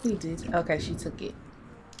 I think we did. Okay, she took it.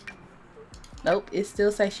 Nope, it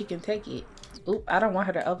still says she can take it. Oop, I don't want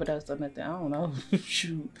her to overdose or nothing. I don't know.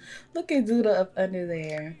 Shoot. Look at Doodle up under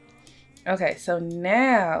there. Okay, so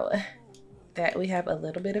now that we have a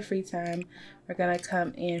little bit of free time, we're gonna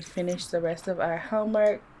come and finish the rest of our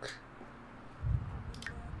homework.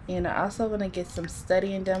 And I also want to get some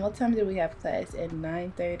studying done. What time do we have class? At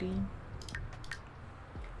 9:30.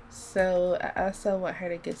 So I also want her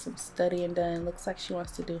to get some studying done. Looks like she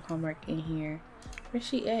wants to do homework in here. Where's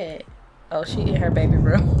she at? Oh, she in her baby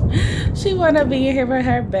room. She want to be in here with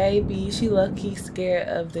her baby. She low-key scared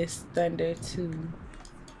of this thunder too.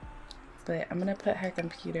 But I'm going to put her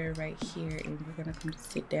computer right here and we're going to come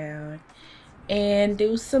sit down and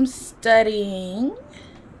do some studying.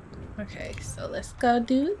 Okay, so let's go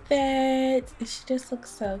do that. She just looks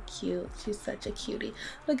so cute. She's such a cutie.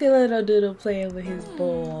 Look at little Doodle playing with his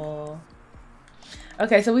ball.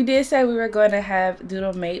 Okay, so we did say we were going to have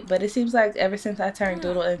Doodle mate, but it seems like ever since I turned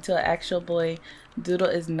Doodle into an actual boy, Doodle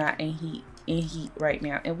is not in heat right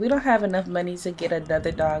now. And we don't have enough money to get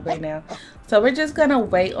another dog right now. So we're just going to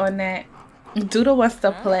wait on that. Doodle wants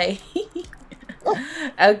to play.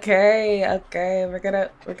 Okay, we're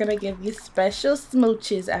gonna give you special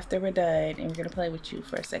smooches after we're done, and we're gonna play with you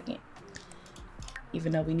for a second,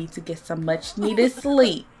 even though we need to get some much needed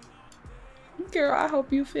sleep. Girl, I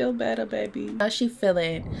hope you feel better, baby. How's she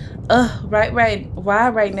feeling? Why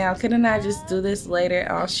right now? Couldn't I just do this later?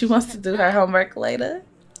 Oh, she wants to do her homework later.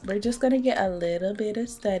 We're just gonna get a little bit of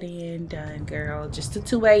studying done, girl, just to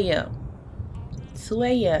 2 a.m. 2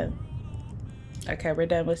 a.m. Okay, we're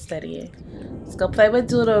done with studying. Let's go play with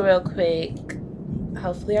Doodle real quick.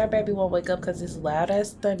 Hopefully our baby won't wake up because it's loud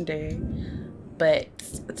as thunder. But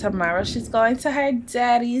tomorrow she's going to her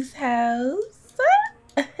daddy's house.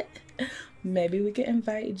 Maybe we can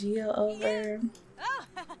invite Gio over.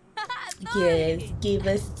 Yes, give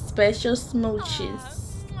us special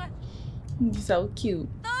smooches. So cute.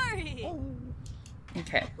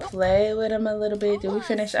 Okay, play with him a little bit. Did we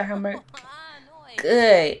finish our homework?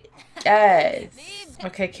 Good. Yes.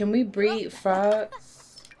 Okay, can we breed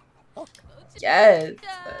frogs? Yes.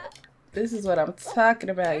 This is what I'm talking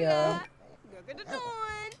about, y'all.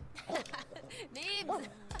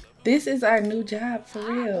 This is our new job for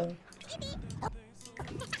real.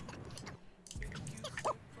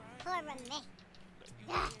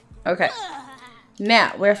 Okay.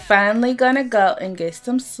 Now, we're finally gonna go and get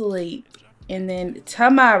some sleep. And then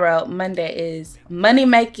tomorrow, Monday, is money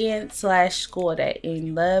making / school day.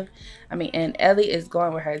 And Ellie is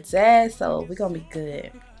going with her dad, so we're gonna be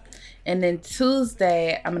good. And then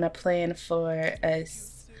Tuesday, I'm gonna plan for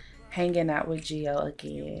us hanging out with Gio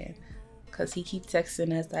again, cause he keeps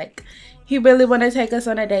texting us like he really want to take us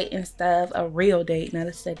on a date and stuff, a real date, not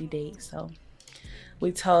a study date. So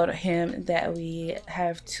we told him that we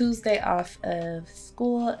have Tuesday off of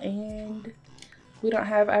school and we don't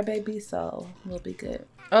have our baby, so we'll be good.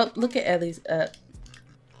 Oh, look at Ellie's up.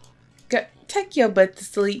 Go, take your butt to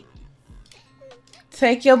sleep.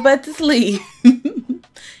 Take your butt to sleep.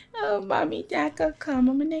 Oh, mommy, not gonna come.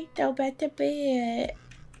 I'm gonna go back to bed.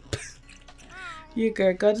 You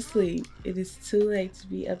girl, go to sleep. It is too late to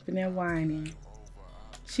be up in there whining.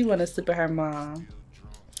 She wanna sleep with her mom.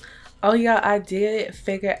 Oh, y'all, I did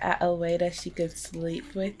figure out a way that she could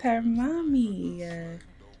sleep with her mommy.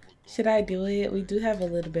 Should I do it? We do have a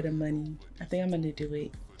little bit of money. I think I'm gonna do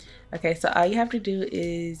it. Okay, so all you have to do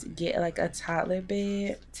is get like a toddler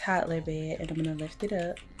bed, and I'm gonna lift it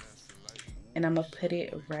up and I'm gonna put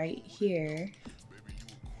it right here.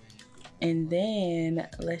 And then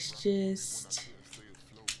let's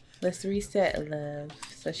reset love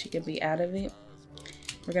so she can be out of it.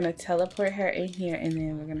 We're gonna teleport her in here and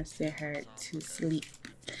then we're gonna send her to sleep.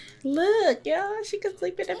 Look, y'all, she can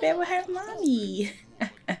sleep in the bed with her mommy.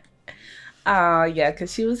 Oh, yeah,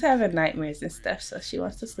 because she was having nightmares and stuff, so she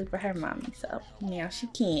wants to sleep with her mommy, so now she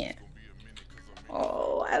can.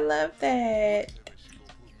 Oh, I love that.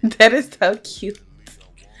 That is so cute.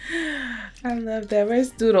 I love that. Where's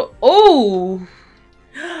Doodle? Oh!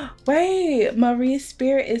 Wait, Marie's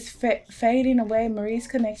spirit is fading away. Marie's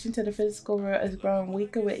connection to the physical world is growing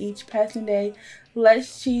weaker with each passing day.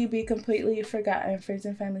 Lest she be completely forgotten, friends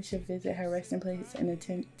and family should visit her resting place and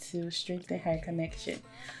attempt to strengthen her connection.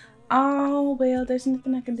 Oh, well, there's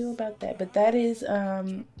nothing I can do about that. But that is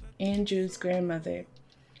Andrew's grandmother.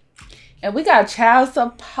 And we got child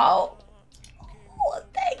support. Oh,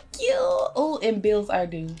 thank you. Oh, and bills are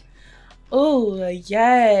due. Oh,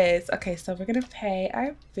 yes. Okay, so we're going to pay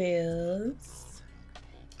our bills.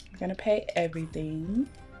 We're going to pay everything.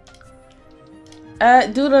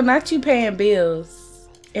 Doodle, not you paying bills.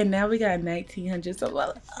 And now we got 1900.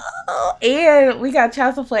 So, oh, and we got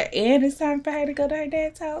child support, and it's time for her to go to her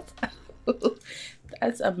dad's house.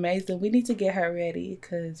 That's amazing. We need to get her ready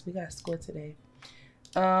because we got school today.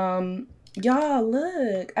 Y'all,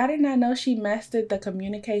 look. I did not know she mastered the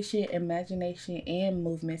communication, imagination, and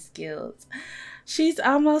movement skills. She's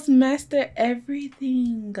almost mastered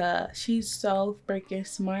everything. She's so freaking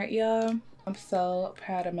smart, y'all. I'm so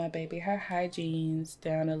proud of my baby. Her hygiene's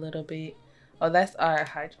down a little bit. Oh, that's our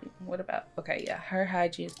hygiene. What about? Okay, yeah. Her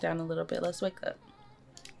hygiene's down a little bit. Let's wake up.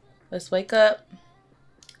 Let's wake up.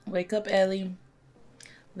 Wake up, Ellie.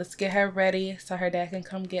 Let's get her ready so her dad can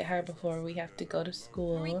come get her before we have to go to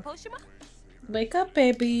school. Wake up,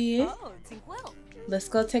 baby. Let's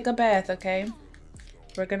go take a bath, okay?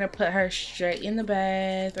 We're gonna put her straight in the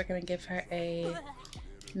bath. We're gonna give her a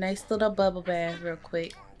nice little bubble bath real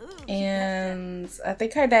quick. And I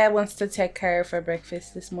think her dad wants to take her for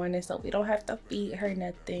breakfast this morning, so we don't have to feed her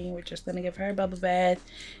nothing. We're just gonna give her a bubble bath,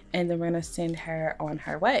 and then we're gonna send her on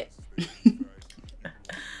her way.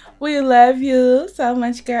 We love you so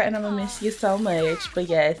much, girl, and I'm gonna miss you so much. But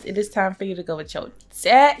yes, it is time for you to go with your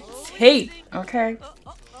daddy, okay?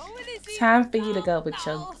 Time for you to go with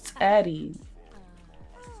your daddy.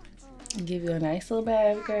 Give you a nice little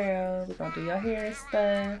bath, girl. We're gonna do your hair and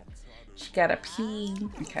stuff. She gotta pee.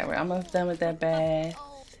 Okay, we're almost done with that bath.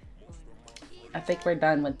 I think we're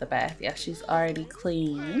done with the bath. Yeah, she's already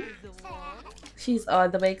clean. She's all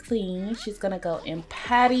the way clean. She's gonna go and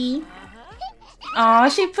potty. Oh,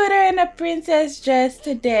 she put her in a princess dress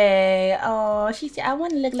today. Oh, she said, I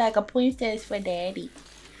want to look like a princess for daddy.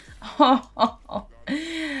 Oh,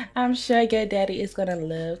 I'm sure your daddy is gonna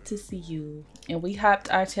love to see you. And we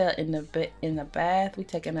hopped our tail in the bath. We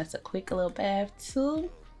taking us a quick little bath too.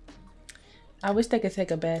 I wish they could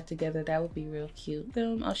take a bath together. That would be real cute.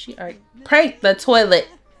 Oh, she pranked the toilet.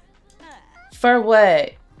 For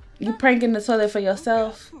what? You pranking the toilet for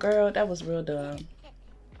yourself? Girl, that was real dumb.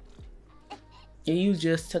 And you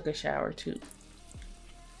just took a shower too.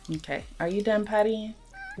 Okay, are you done pottying?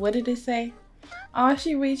 What did it say? Oh,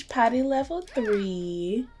 she reached potty level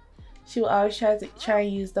 3. She will always try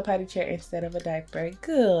and use the potty chair instead of a diaper.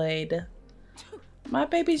 Good. My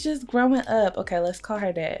baby's just growing up. Okay, let's call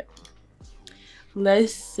her dad.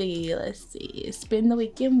 Let's see. Spend the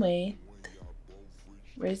weekend with.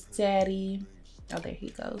 Where's daddy? Oh, there he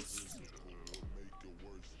goes.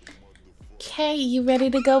 Okay, you ready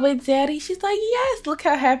to go with daddy? She's like, yes. Look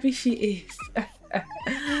how happy she is.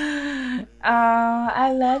 Oh,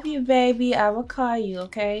 I love you, baby. I will call you,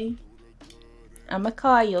 okay? I'm gonna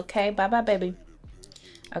call you, okay? Bye-bye, baby.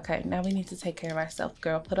 Okay, now we need to take care of ourselves,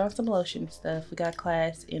 girl. Put on some lotion and stuff. We got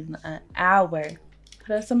class in an hour.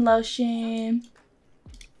 Put on some lotion.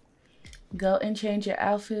 Go and change your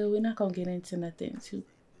outfit. We're not gonna get into nothing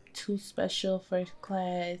too special for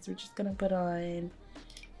class. We're just gonna put on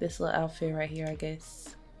this little outfit right here, I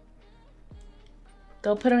guess.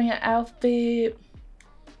 Go put on your outfit.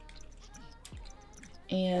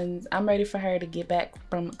 And I'm ready for her to get back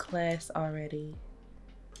from class already.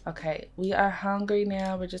 Okay, we are hungry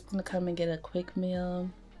now. We're just gonna come and get a quick meal.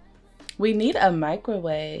 We need a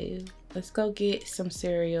microwave. Let's go get some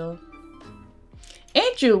cereal.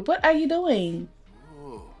 Andrew, what are you doing?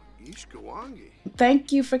 Oh,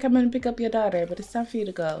 thank you for coming to pick up your daughter, but it's time for you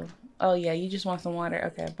to go. Oh yeah, you just want some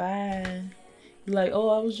water. Okay, bye. You're like, oh,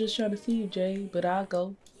 I was just trying to see you, Jay, but I'll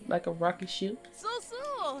go like a rocket ship.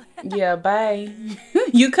 Yeah, bye.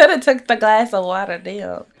 You could have took the glass of water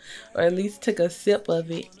down, or at least took a sip of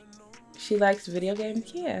it. She likes video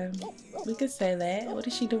games. Yeah, we could say that. What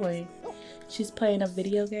is she doing? She's playing a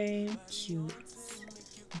video game. Cute.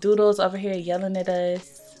 Doodles over here yelling at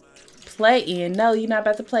us. Play in. No, you're not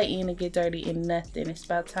about to play in and get dirty and nothing. It's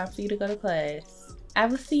about time for you to go to class. I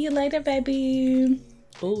will see you later, baby.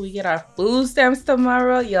 Ooh, we get our food stamps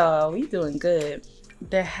tomorrow. Y'all, we doing good.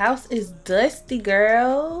 The house is dusty,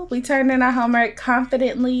 girl. We turned in our homework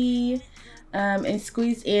confidently and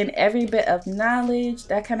squeezed in every bit of knowledge.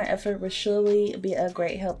 That kind of effort will surely be a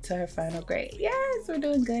great help to her final grade. Yes, we're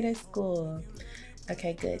doing good at school.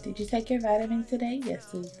 Okay, good. Did you take your vitamin today? Yes,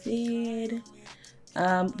 we did.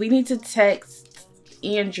 We need to text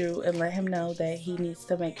Andrew and let him know that he needs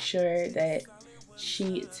to make sure that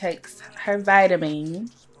she takes her vitamin.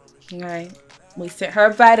 Right? We sent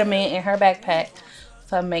her vitamin in her backpack.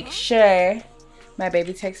 So make sure my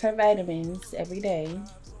baby takes her vitamins every day.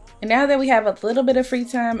 And now that we have a little bit of free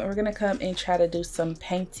time, we're gonna come and try to do some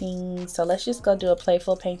painting. So let's just go do a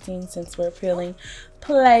playful painting since we're feeling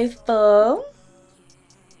playful.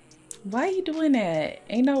 Why are you doing that?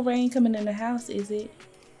 Ain't no rain coming in the house, is it?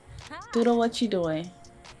 Doodle, what you doing?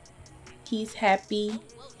 He's happy.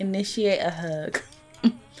 Initiate a hug.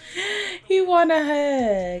 He want a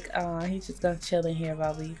hug. Oh, he's just gonna chill in here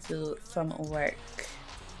while we do some work.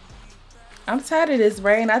 I'm tired of this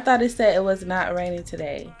rain. I thought it said it was not raining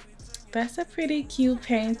today. That's a pretty cute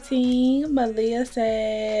painting. Malia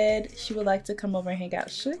said she would like to come over and hang out.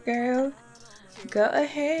 Sure, girl. Go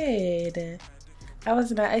ahead. I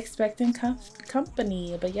was not expecting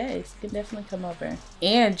company, but yes, you can definitely come over.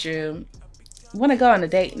 Andrew, want to go on a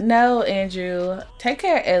date? No, Andrew. Take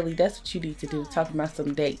care of Ellie. That's what you need to do. Talking about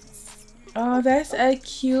some dates. Oh, that's a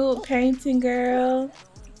cute painting, girl.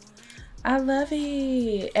 I love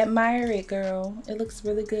it. Admire it, girl. It looks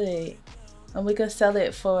really good. And we can sell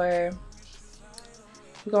it for.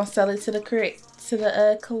 We're gonna sell it to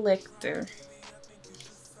the collector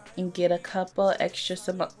and get a couple extra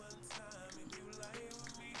some.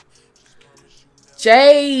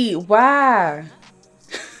 Jay, why?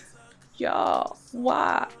 Y'all,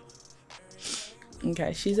 why?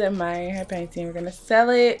 Okay, she's admiring her painting. We're gonna sell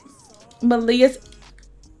it. Malia's.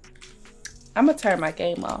 I'm gonna turn my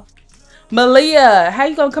game off. Malia, how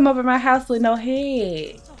you gonna come over my house with no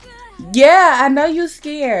head? Yeah, I know you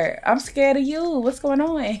scared. I'm scared of you. What's going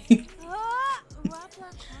on?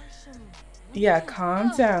 Yeah,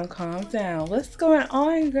 calm down, calm down. What's going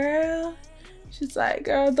on, girl? She's like,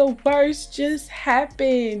 girl, the worst just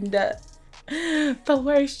happened. The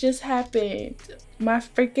worst just happened. My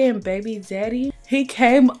freaking baby daddy, he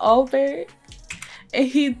came over and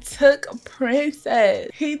he took Princess.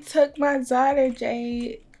 He took my daughter,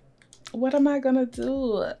 Jade. What am I gonna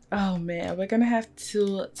do? Oh man, we're gonna have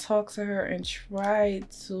to talk to her and try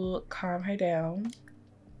to calm her down.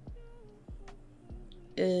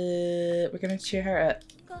 We're gonna cheer her up.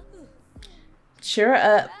 Cheer her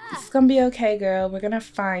up. It's gonna be okay, girl. We're gonna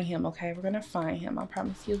find him, okay? We're gonna find him. I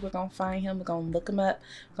promise you, we're gonna find him. We're gonna look him up.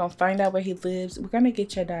 We're gonna find out where he lives. We're gonna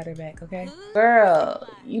get your daughter back, okay? Girl,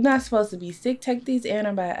 you're not supposed to be sick. Take these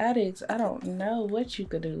antibiotics. I don't know what you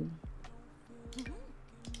could do.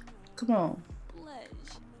 Come on.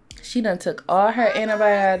 She done took all her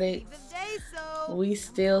antibiotics. We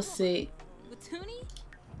still sick.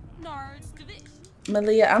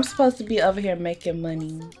 Malia, I'm supposed to be over here making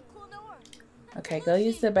money. Okay, go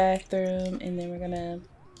use the bathroom, and then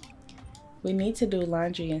we need to do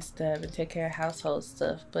laundry and stuff and take care of household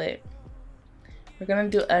stuff, but we're gonna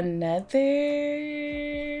do another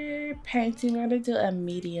painting. We're gonna do a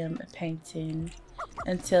medium painting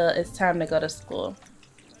until it's time to go to school.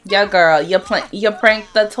 Yo, girl, you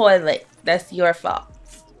pranked the toilet. That's your fault.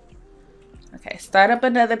 Okay, start up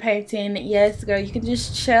another painting. Yes, girl, you can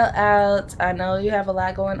just chill out. I know you have a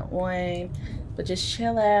lot going on, but just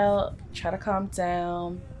chill out. Try to calm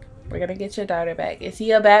down. We're gonna get your daughter back. Is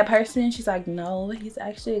he a bad person? She's like, no, he's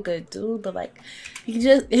actually a good dude, but like,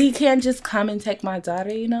 he can't just come and take my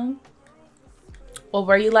daughter, you know? Or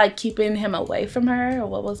were you like keeping him away from her, or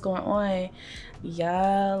what was going on?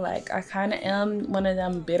 Yeah, like I kind of am one of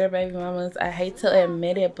them bitter baby mamas. I hate to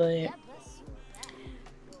admit it, but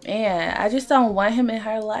man, I just don't want him in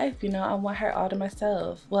her life, you know? I want her all to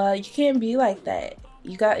myself. Well, you can't be like that.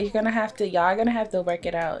 Y'all gonna have to work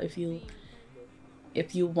it out if you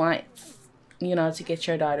want, you know, to get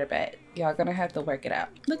your daughter back. Y'all gonna have to work it out.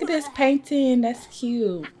 Look at this painting. That's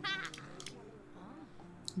cute.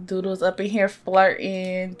 Doodle's up in here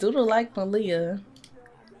flirting. Doodle like Malia.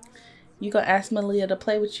 You gonna ask Malia to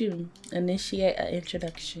play with you. Initiate an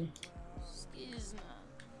introduction.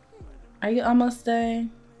 Are you almost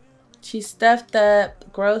done? She stuffed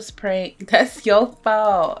up. Gross prank. That's your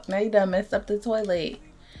fault. Now you done messed up the toilet.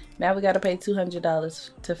 Now we gotta pay $200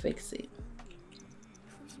 to fix it.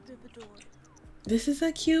 This is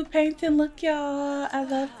a cute painting. Look, y'all. I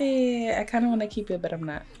love it. I kind of want to keep it, but I'm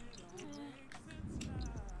not.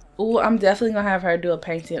 Ooh, I'm definitely gonna have her do a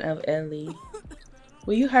painting of Ellie.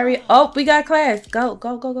 Will you hurry? Oh, we got class. Go,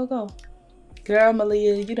 go, go, go, go. Girl,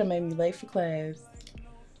 Malia, you done made me late for class.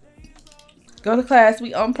 Go to class.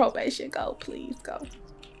 We on probation. Go, please, go.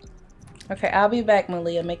 Okay, I'll be back,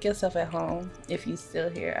 Malia. Make yourself at home if you still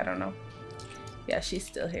here. I don't know. Yeah, she's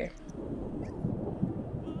still here.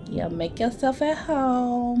 Yeah, make yourself at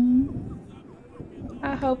home.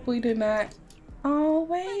 I hope we do not. Oh,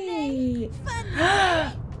 wait.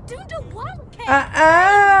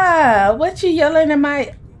 What you yelling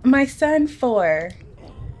at my son for?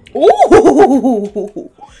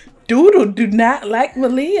 Ooh, Doodle do not like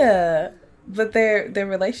Malia, but their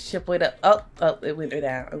relationship went up. Oh, it went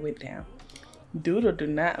down. It went down. Doodle do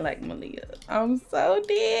not like Malia. I'm so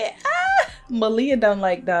dead. Malia don't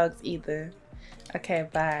like dogs either. Okay,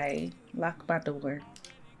 bye. Lock my door.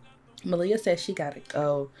 Malia says she gotta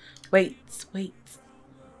go. Wait.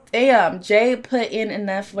 Damn, Jade put in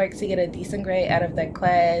enough work to get a decent grade out of that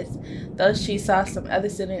class. Though she saw some other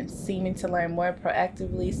students seeming to learn more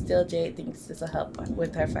proactively, still Jade thinks this will help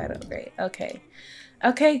with her final grade. Okay.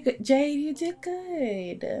 Okay, good. Jade, you did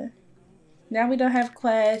good. Now we don't have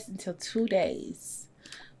class until 2 days.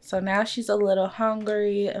 So now she's a little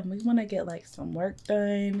hungry and we want to get like some work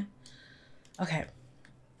done. Okay.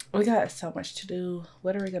 We got so much to do.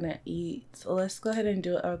 What are we going to eat? So let's go ahead and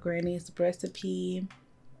do our granny's recipe.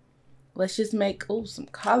 Let's just make, oh, some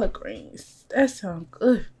collard greens. That sounds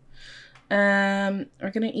good.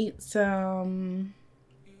 We're gonna eat some,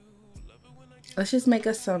 let's just make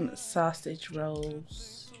us some sausage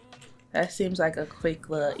rolls. That seems like a quick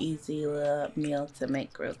little, easy little meal to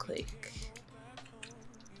make real quick.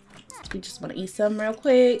 We just want to eat some real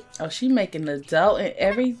quick. Oh, she making the dough and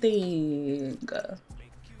everything.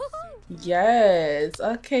 Yes.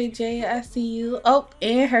 Okay, Jay, I see you. Oh,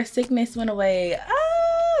 and her sickness went away.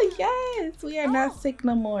 Oh, yes. We are not sick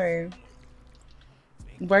no more.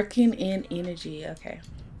 Working in energy. Okay.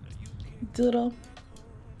 Doodle.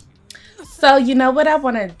 So, you know what I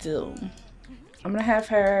want to do? I'm going to have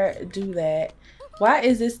her do that. Why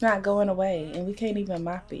is this not going away? And we can't even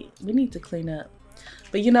mop it. We need to clean up.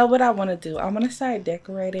 But you know what I want to do? I want to start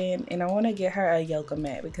decorating and I want to get her a yoga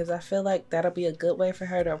mat because I feel like that'll be a good way for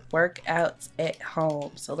her to work out at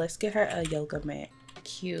home. So let's get her a yoga mat.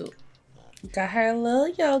 Cute. Got her a little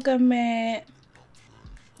yoga mat.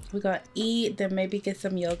 We're going to eat, then maybe get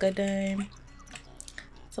some yoga done.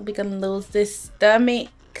 So we can lose this stomach.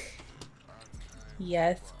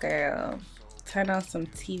 Yes, girl. Turn on some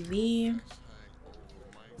TV.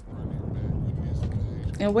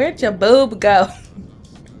 And where'd your boob go?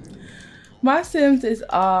 My Sims is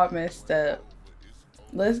all messed up.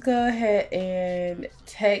 Let's go ahead and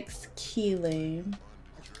text Keelan.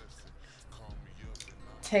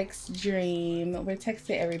 Text Dream. We're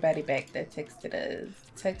texting everybody back that texted us.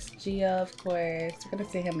 Text Gia, of course. We're gonna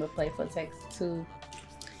send him a playful text too.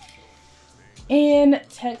 And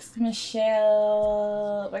text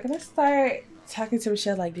Michelle. We're gonna start talking to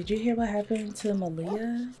Michelle like, did you hear what happened to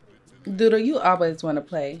Malia? Doodle, you always want to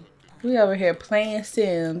play. We over here playing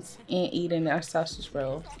Sims and eating our sausage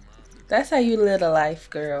roll. That's how you live a life,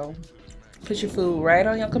 girl. Put your food right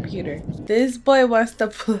on your computer. This boy wants to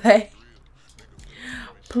play.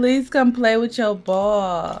 Please come play with your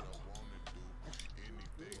ball.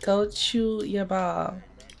 Go chew your ball.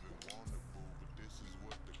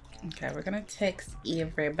 Okay, we're gonna text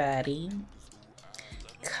everybody.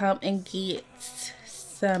 Come and get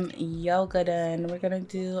some yoga done. We're gonna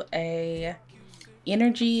do a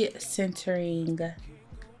energy centering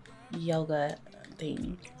yoga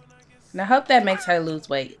thing. And I hope that makes her lose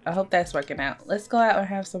weight. I hope that's working out. Let's go out and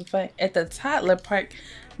have some fun at the toddler park.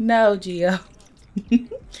 No, Gio.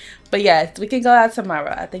 But yes, we can go out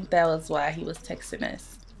tomorrow. I think that was why he was texting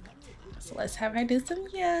us. So let's have her do some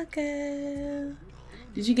yoga.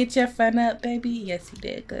 Did you get your fun up, baby? Yes, you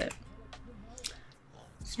did. Good.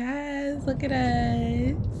 Yes, look at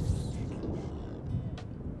us.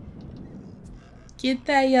 Get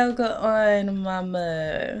that yoga on,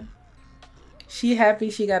 mama. She happy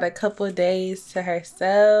she got a couple days to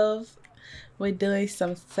herself. We're doing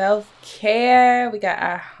some self-care. We got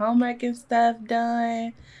our homework and stuff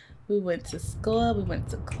done. We went to school. We went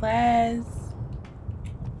to class.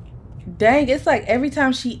 Dang, it's like every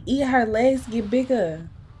time she eat, her legs get bigger.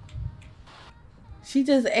 She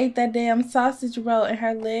just ate that damn sausage roll and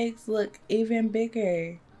her legs look even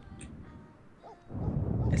bigger.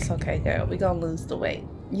 It's okay, girl. We gonna lose the weight.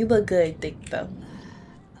 You look good, thick, though.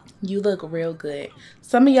 You look real good.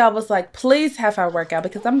 Some of y'all was like, please have her work out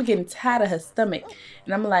because I'm getting tired of her stomach.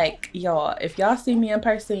 And I'm like, y'all, if y'all see me in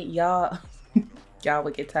person, y'all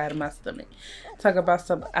would get tired of my stomach. Talk about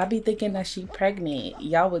some, I be thinking that she pregnant.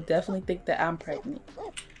 Y'all would definitely think that I'm pregnant.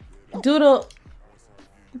 Doodle,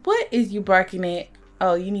 what is you barking at?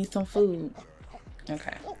 Oh, you need some food.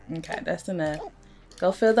 Okay, okay, that's enough.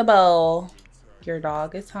 Go fill the bowl. Your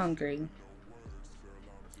dog is hungry.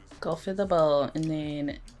 Go fill the bowl and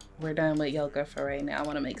then we're done with yoga for right now. I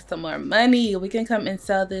want to make some more money. We can come and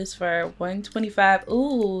sell this for $125.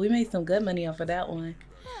 Ooh, we made some good money off of that one.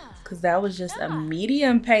 Because that was just a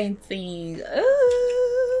medium painting.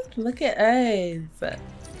 Ooh, look at us.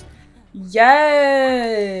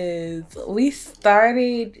 Yes. We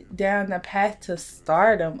started down the path to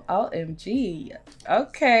stardom. OMG.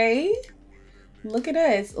 Okay. Look at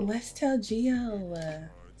us. Let's tell Gio.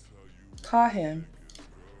 Call him.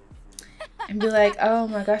 And be like, oh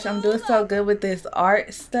my gosh, I'm doing so good with this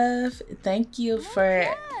art stuff. Thank you for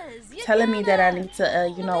telling me that I need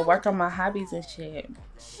to, you know, work on my hobbies and shit.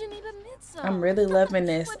 I'm really loving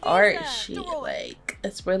this art shit. Like,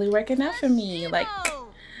 it's really working out for me. Like,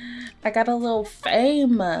 I got a little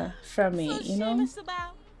fame from it, you know?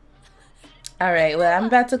 Alright, well, I'm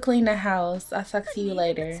about to clean the house. I'll talk to you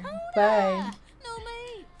later. Bye.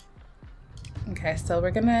 Okay, so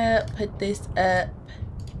we're gonna put this up.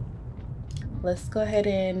 Let's go ahead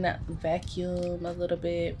and vacuum a little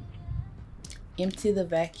bit. Empty the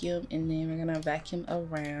vacuum, and then we're gonna vacuum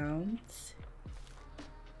around.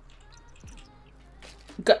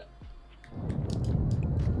 Go.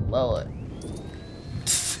 Lord.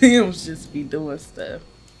 Sims just be doing stuff.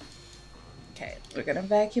 Okay, we're gonna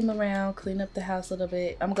vacuum around, clean up the house a little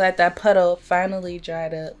bit. I'm glad that puddle finally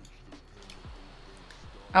dried up.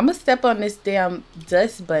 I'm gonna step on this damn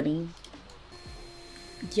dust bunny.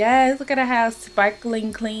 Yes, look at the house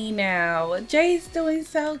sparkling clean now. Jay's doing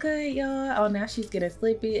so good, y'all. Oh, now she's getting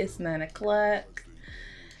sleepy. It's 9 o'clock.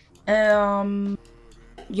 Y'all,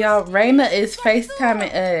 Raina is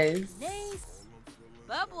FaceTiming us.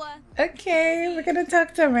 Okay, we're gonna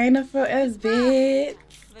talk to Raina for a bit.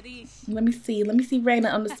 Let me see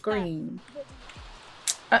Raina on the screen.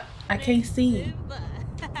 I can't see.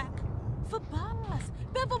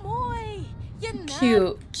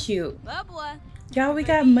 Cute. Y'all, we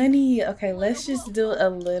got money. Okay, let's just do a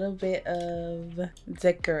little bit of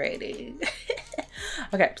decorating.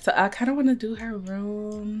 Okay, so I kind of want to do her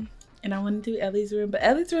room, and I want to do Ellie's room, but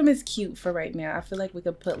Ellie's room is cute for right now. I feel like we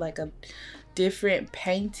could put like a different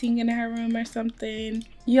painting in her room or something.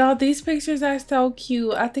 Y'all, these pictures are so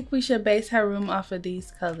cute. I think we should base her room off of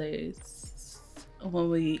these colors when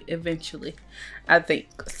we eventually, I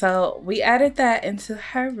think. So we added that into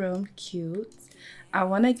her room. Cute. I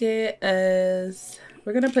want to get us,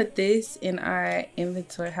 we're going to put this in our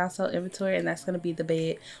inventory, household inventory, and that's going to be the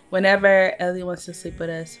bed. Whenever Ellie wants to sleep with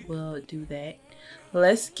us, we'll do that.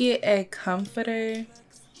 Let's get a comforter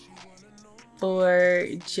for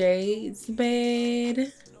Jade's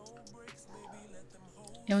bed.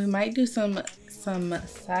 And we might do some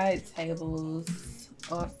side tables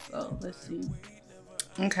also. Let's see.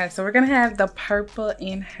 Okay, so we're gonna have the purple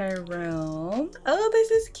in her room. Oh,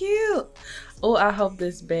 this is cute. Oh, I hope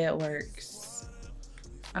this bed works.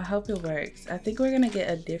 I hope it works. I think we're gonna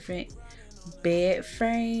get a different bed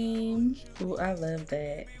frame. Oh, I love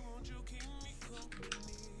that.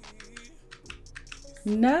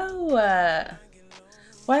 No,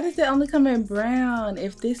 why does it only come in brown?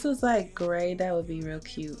 If this was like gray, that would be real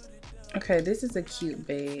cute. Okay, this is a cute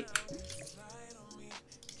bed.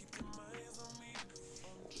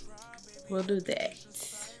 We'll do that.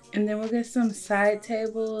 And then we'll get some side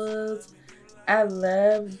tables. I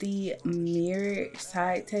love the mirrored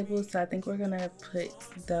side tables, so I think we're gonna put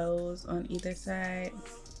those on either side.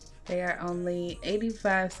 They are only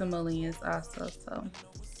 85 simoleons also, so.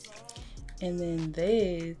 And then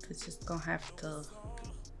this is just gonna have to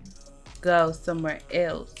go somewhere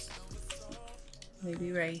else.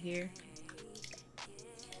 Maybe right here.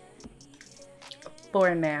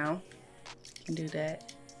 For now, can do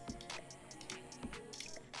that.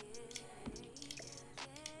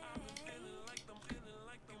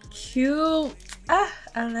 Cute. Ah,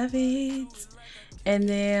 I love it. And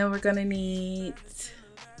then we're gonna need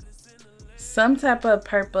some type of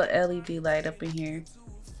purple LED light up in here.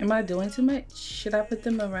 Am I doing too much? Should I put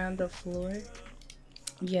them around the floor?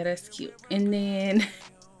 Yeah, that's cute. And then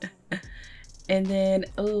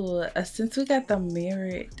oh, since we got the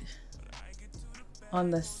mirrored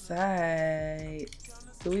on the side,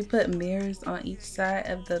 do we put mirrors on each side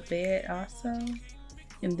of the bed also?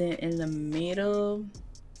 And then in the middle,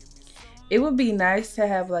 it would be nice to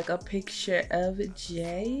have like a picture of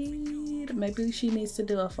Jade. Maybe she needs to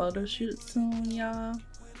do a photo shoot soon, y'all.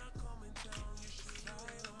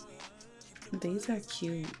 These are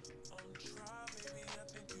cute.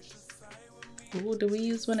 Ooh, do we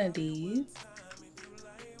use one of these?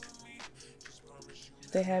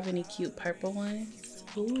 If they have any cute purple ones.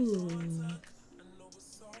 Ooh.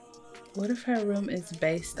 What if her room is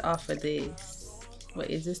based off of this? Wait,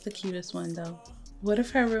 is this the cutest one though? What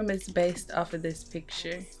if her room is based off of this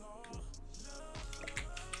picture?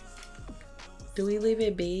 Do we leave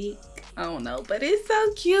it big? I don't know, but it's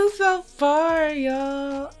so cute so far,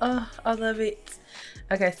 y'all. Oh, I love it.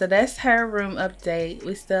 Okay, so that's her room update.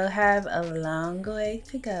 We still have a long way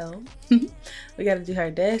to go. We gotta do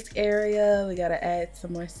her desk area. We gotta add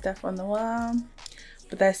some more stuff on the wall,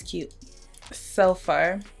 but that's cute so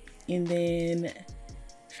far. And then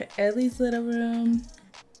for Ellie's little room,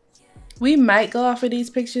 we might go off of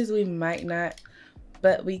these pictures, we might not,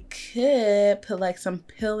 but we could put like some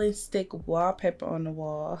peel and stick wallpaper on the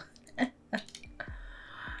wall.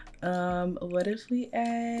 What if we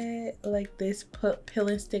add like this, put peel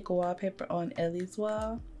and stick wallpaper on Ellie's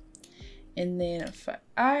wall, And then for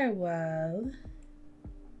our wall,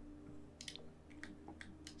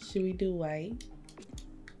 should we do white?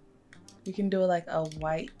 We can do like a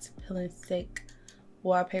white pill and stick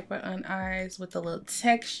wallpaper on ours with a little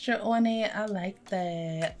texture on it. I like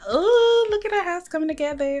that. Oh, look at our house coming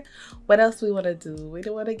together. What else we want to do? We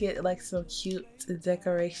don't want to get like some cute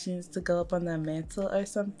decorations to go up on the mantle or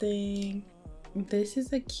something. This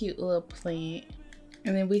is a cute little plant.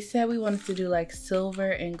 And then we said we wanted to do like silver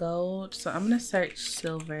and gold. So I'm gonna search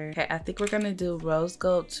silver. Okay, I think we're gonna do rose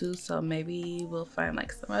gold too. So maybe we'll find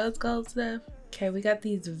like some rose gold stuff. Okay, we got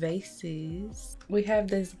these vases. We have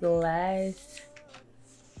this glass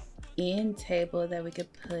end table that we could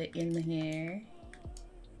put in here.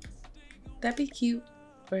 That'd be cute.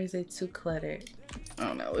 Or is it too cluttered? I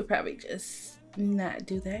don't know. We probably just not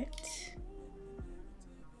do that.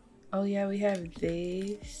 Oh yeah, we have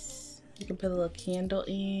this. We can put a little candle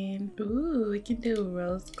in. Ooh, we can do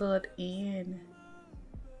rose gold and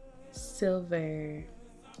silver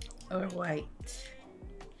or white.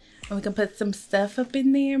 And we can put some stuff up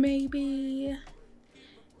in there maybe.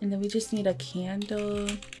 And then we just need a candle.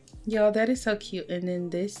 Y'all, that is so cute. And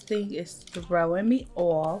then this thing is throwing me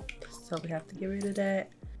off. So we have to get rid of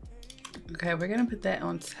that. Okay, we're gonna put that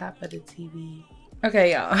on top of the TV.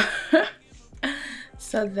 Okay, y'all.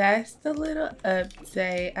 So that's the little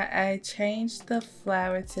update. I changed the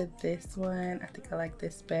flower to this one. I think I like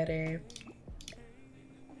this better.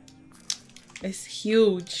 It's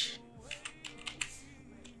huge.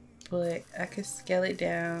 But I could scale it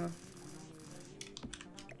down.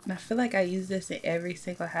 And I feel like I use this in every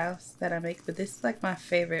single house that I make, but this is like my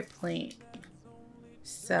favorite plant.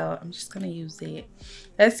 So I'm just gonna use it.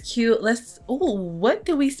 That's cute. Ooh, what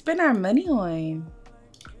do we spend our money on?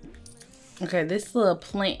 Okay, this little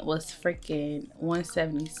plant was freaking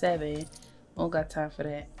 $177. We don't got time for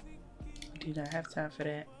that. We do not have time for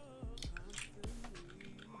that.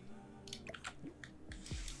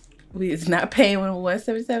 We is not paying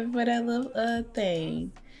 $177 for that little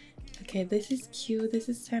thing. Okay, this is cute. This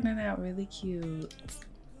is turning out really cute.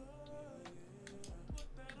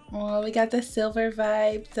 Oh, we got the silver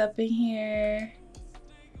vibes up in here.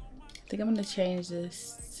 I think I'm gonna change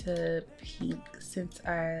this to pink since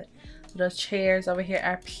our little chairs over here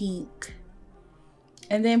are pink.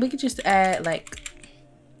 And then we could just add like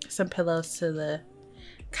some pillows to the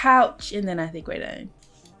couch, and then I think we're done.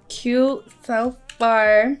 Cute so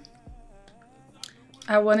far.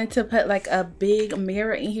 I wanted to put like a big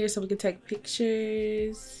mirror in here so we could take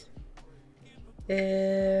pictures.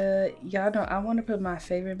 Y'all know I want to put my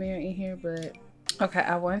favorite mirror in here, but okay,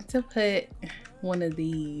 I want to put one of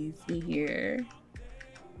these in here,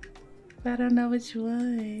 but I don't know which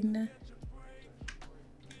one.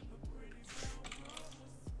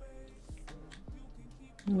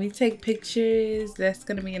 When we take pictures, that's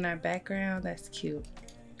gonna be in our background. That's cute.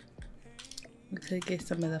 We could get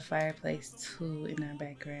some of the fireplace too in our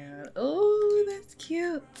background. Oh, that's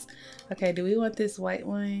cute. Okay, do we want this white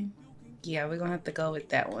one? Yeah, we're gonna have to go with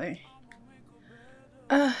that one.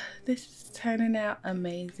 This is turning out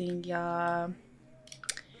amazing, y'all.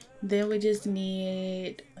 Then we just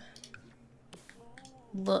need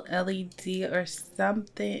a little LED or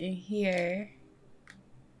something in here.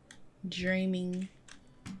 Dreaming.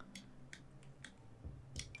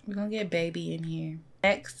 We're gonna get baby in here.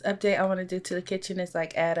 Next update I want to do to the kitchen is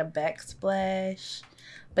like add a backsplash.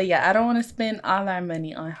 But yeah, I don't want to spend all our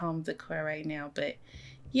money on home decor right now. But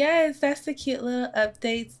yes, that's the cute little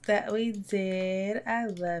updates that we did. I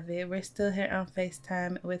love it. We're still here on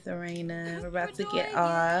FaceTime with Arena. We're about to get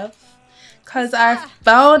off because our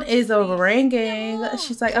phone is ringing.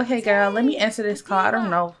 She's like, okay girl, let me answer this call. I don't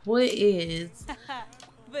know who it is.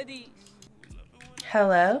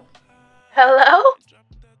 Hello? Hello?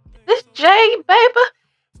 This Jay, baby.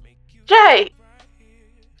 Jay.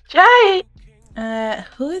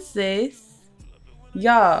 Who is this?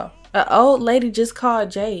 Y'all, an old lady just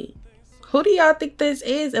called Jade. Who do y'all think this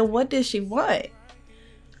is and what does she want?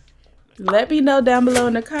 Let me know down below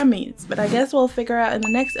in the comments. But I guess we'll figure out in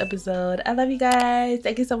the next episode. I love you guys.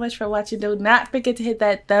 Thank you so much for watching. Do not forget to hit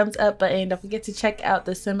that thumbs up button. Don't forget to check out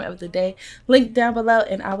the Summer of the Day link down below.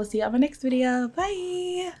 And I will see you on my next video.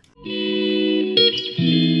 Bye.